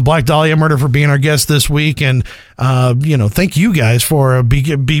from the Black Dahlia Murder for being our guest this week, and thank you guys for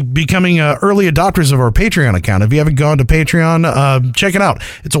becoming early adopters of our Patreon account. If you haven't gone to Patreon, check it out.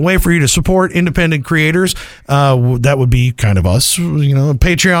 It's a way for you to support independent creators. That would be kind of us.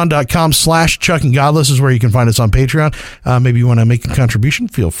 Patreon.com/Chuck and Godless is where you can find us on Patreon. Maybe you want to make a contribution,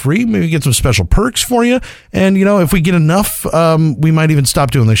 feel free. Maybe get some special perks for you. And, if we get enough, we might even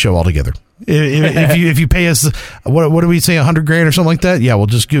stop doing the show altogether. If you pay us, what do we say, $100,000 or something like that? Yeah,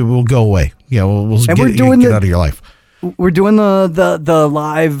 we'll go away. Yeah, we'll get out of your life. We're doing the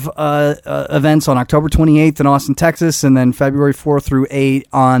live events on October 28th in Austin, Texas, and then February 4th through 8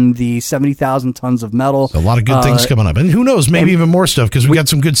 on the 70,000 Tons of Metal. So a lot of good things coming up. And who knows, maybe even more stuff, because we got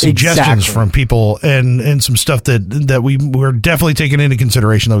some good suggestions from people and some stuff that we're definitely taking into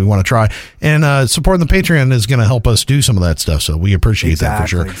consideration that we want to try. And supporting the Patreon is going to help us do some of that stuff, so we appreciate that for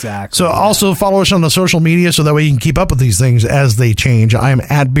sure. Exactly. So also follow us on the social media so that way you can keep up with these things as they change. I am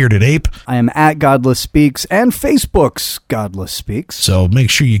at Bearded Ape. I am at Godless Speaks, and Facebook Godless Speaks. So make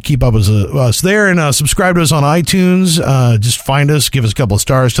sure you keep up with us there, and subscribe to us on iTunes. Just find us, give us a couple of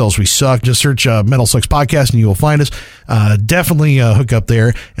stars, tell us we suck. Just search Metal Sucks Podcast and you will find us. Definitely hook up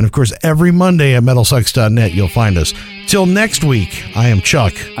there. And of course, every Monday at metalsucks.net, you'll find us. Till next week, I am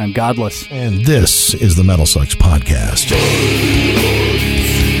Chuck. I'm Godless. And this is the Metal Sucks Podcast.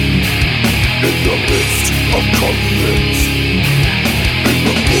 In the midst of conflict,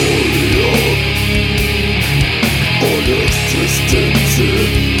 in the existence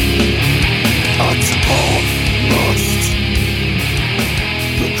at half mast,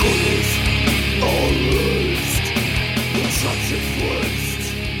 the colors are raised, the tragic waste.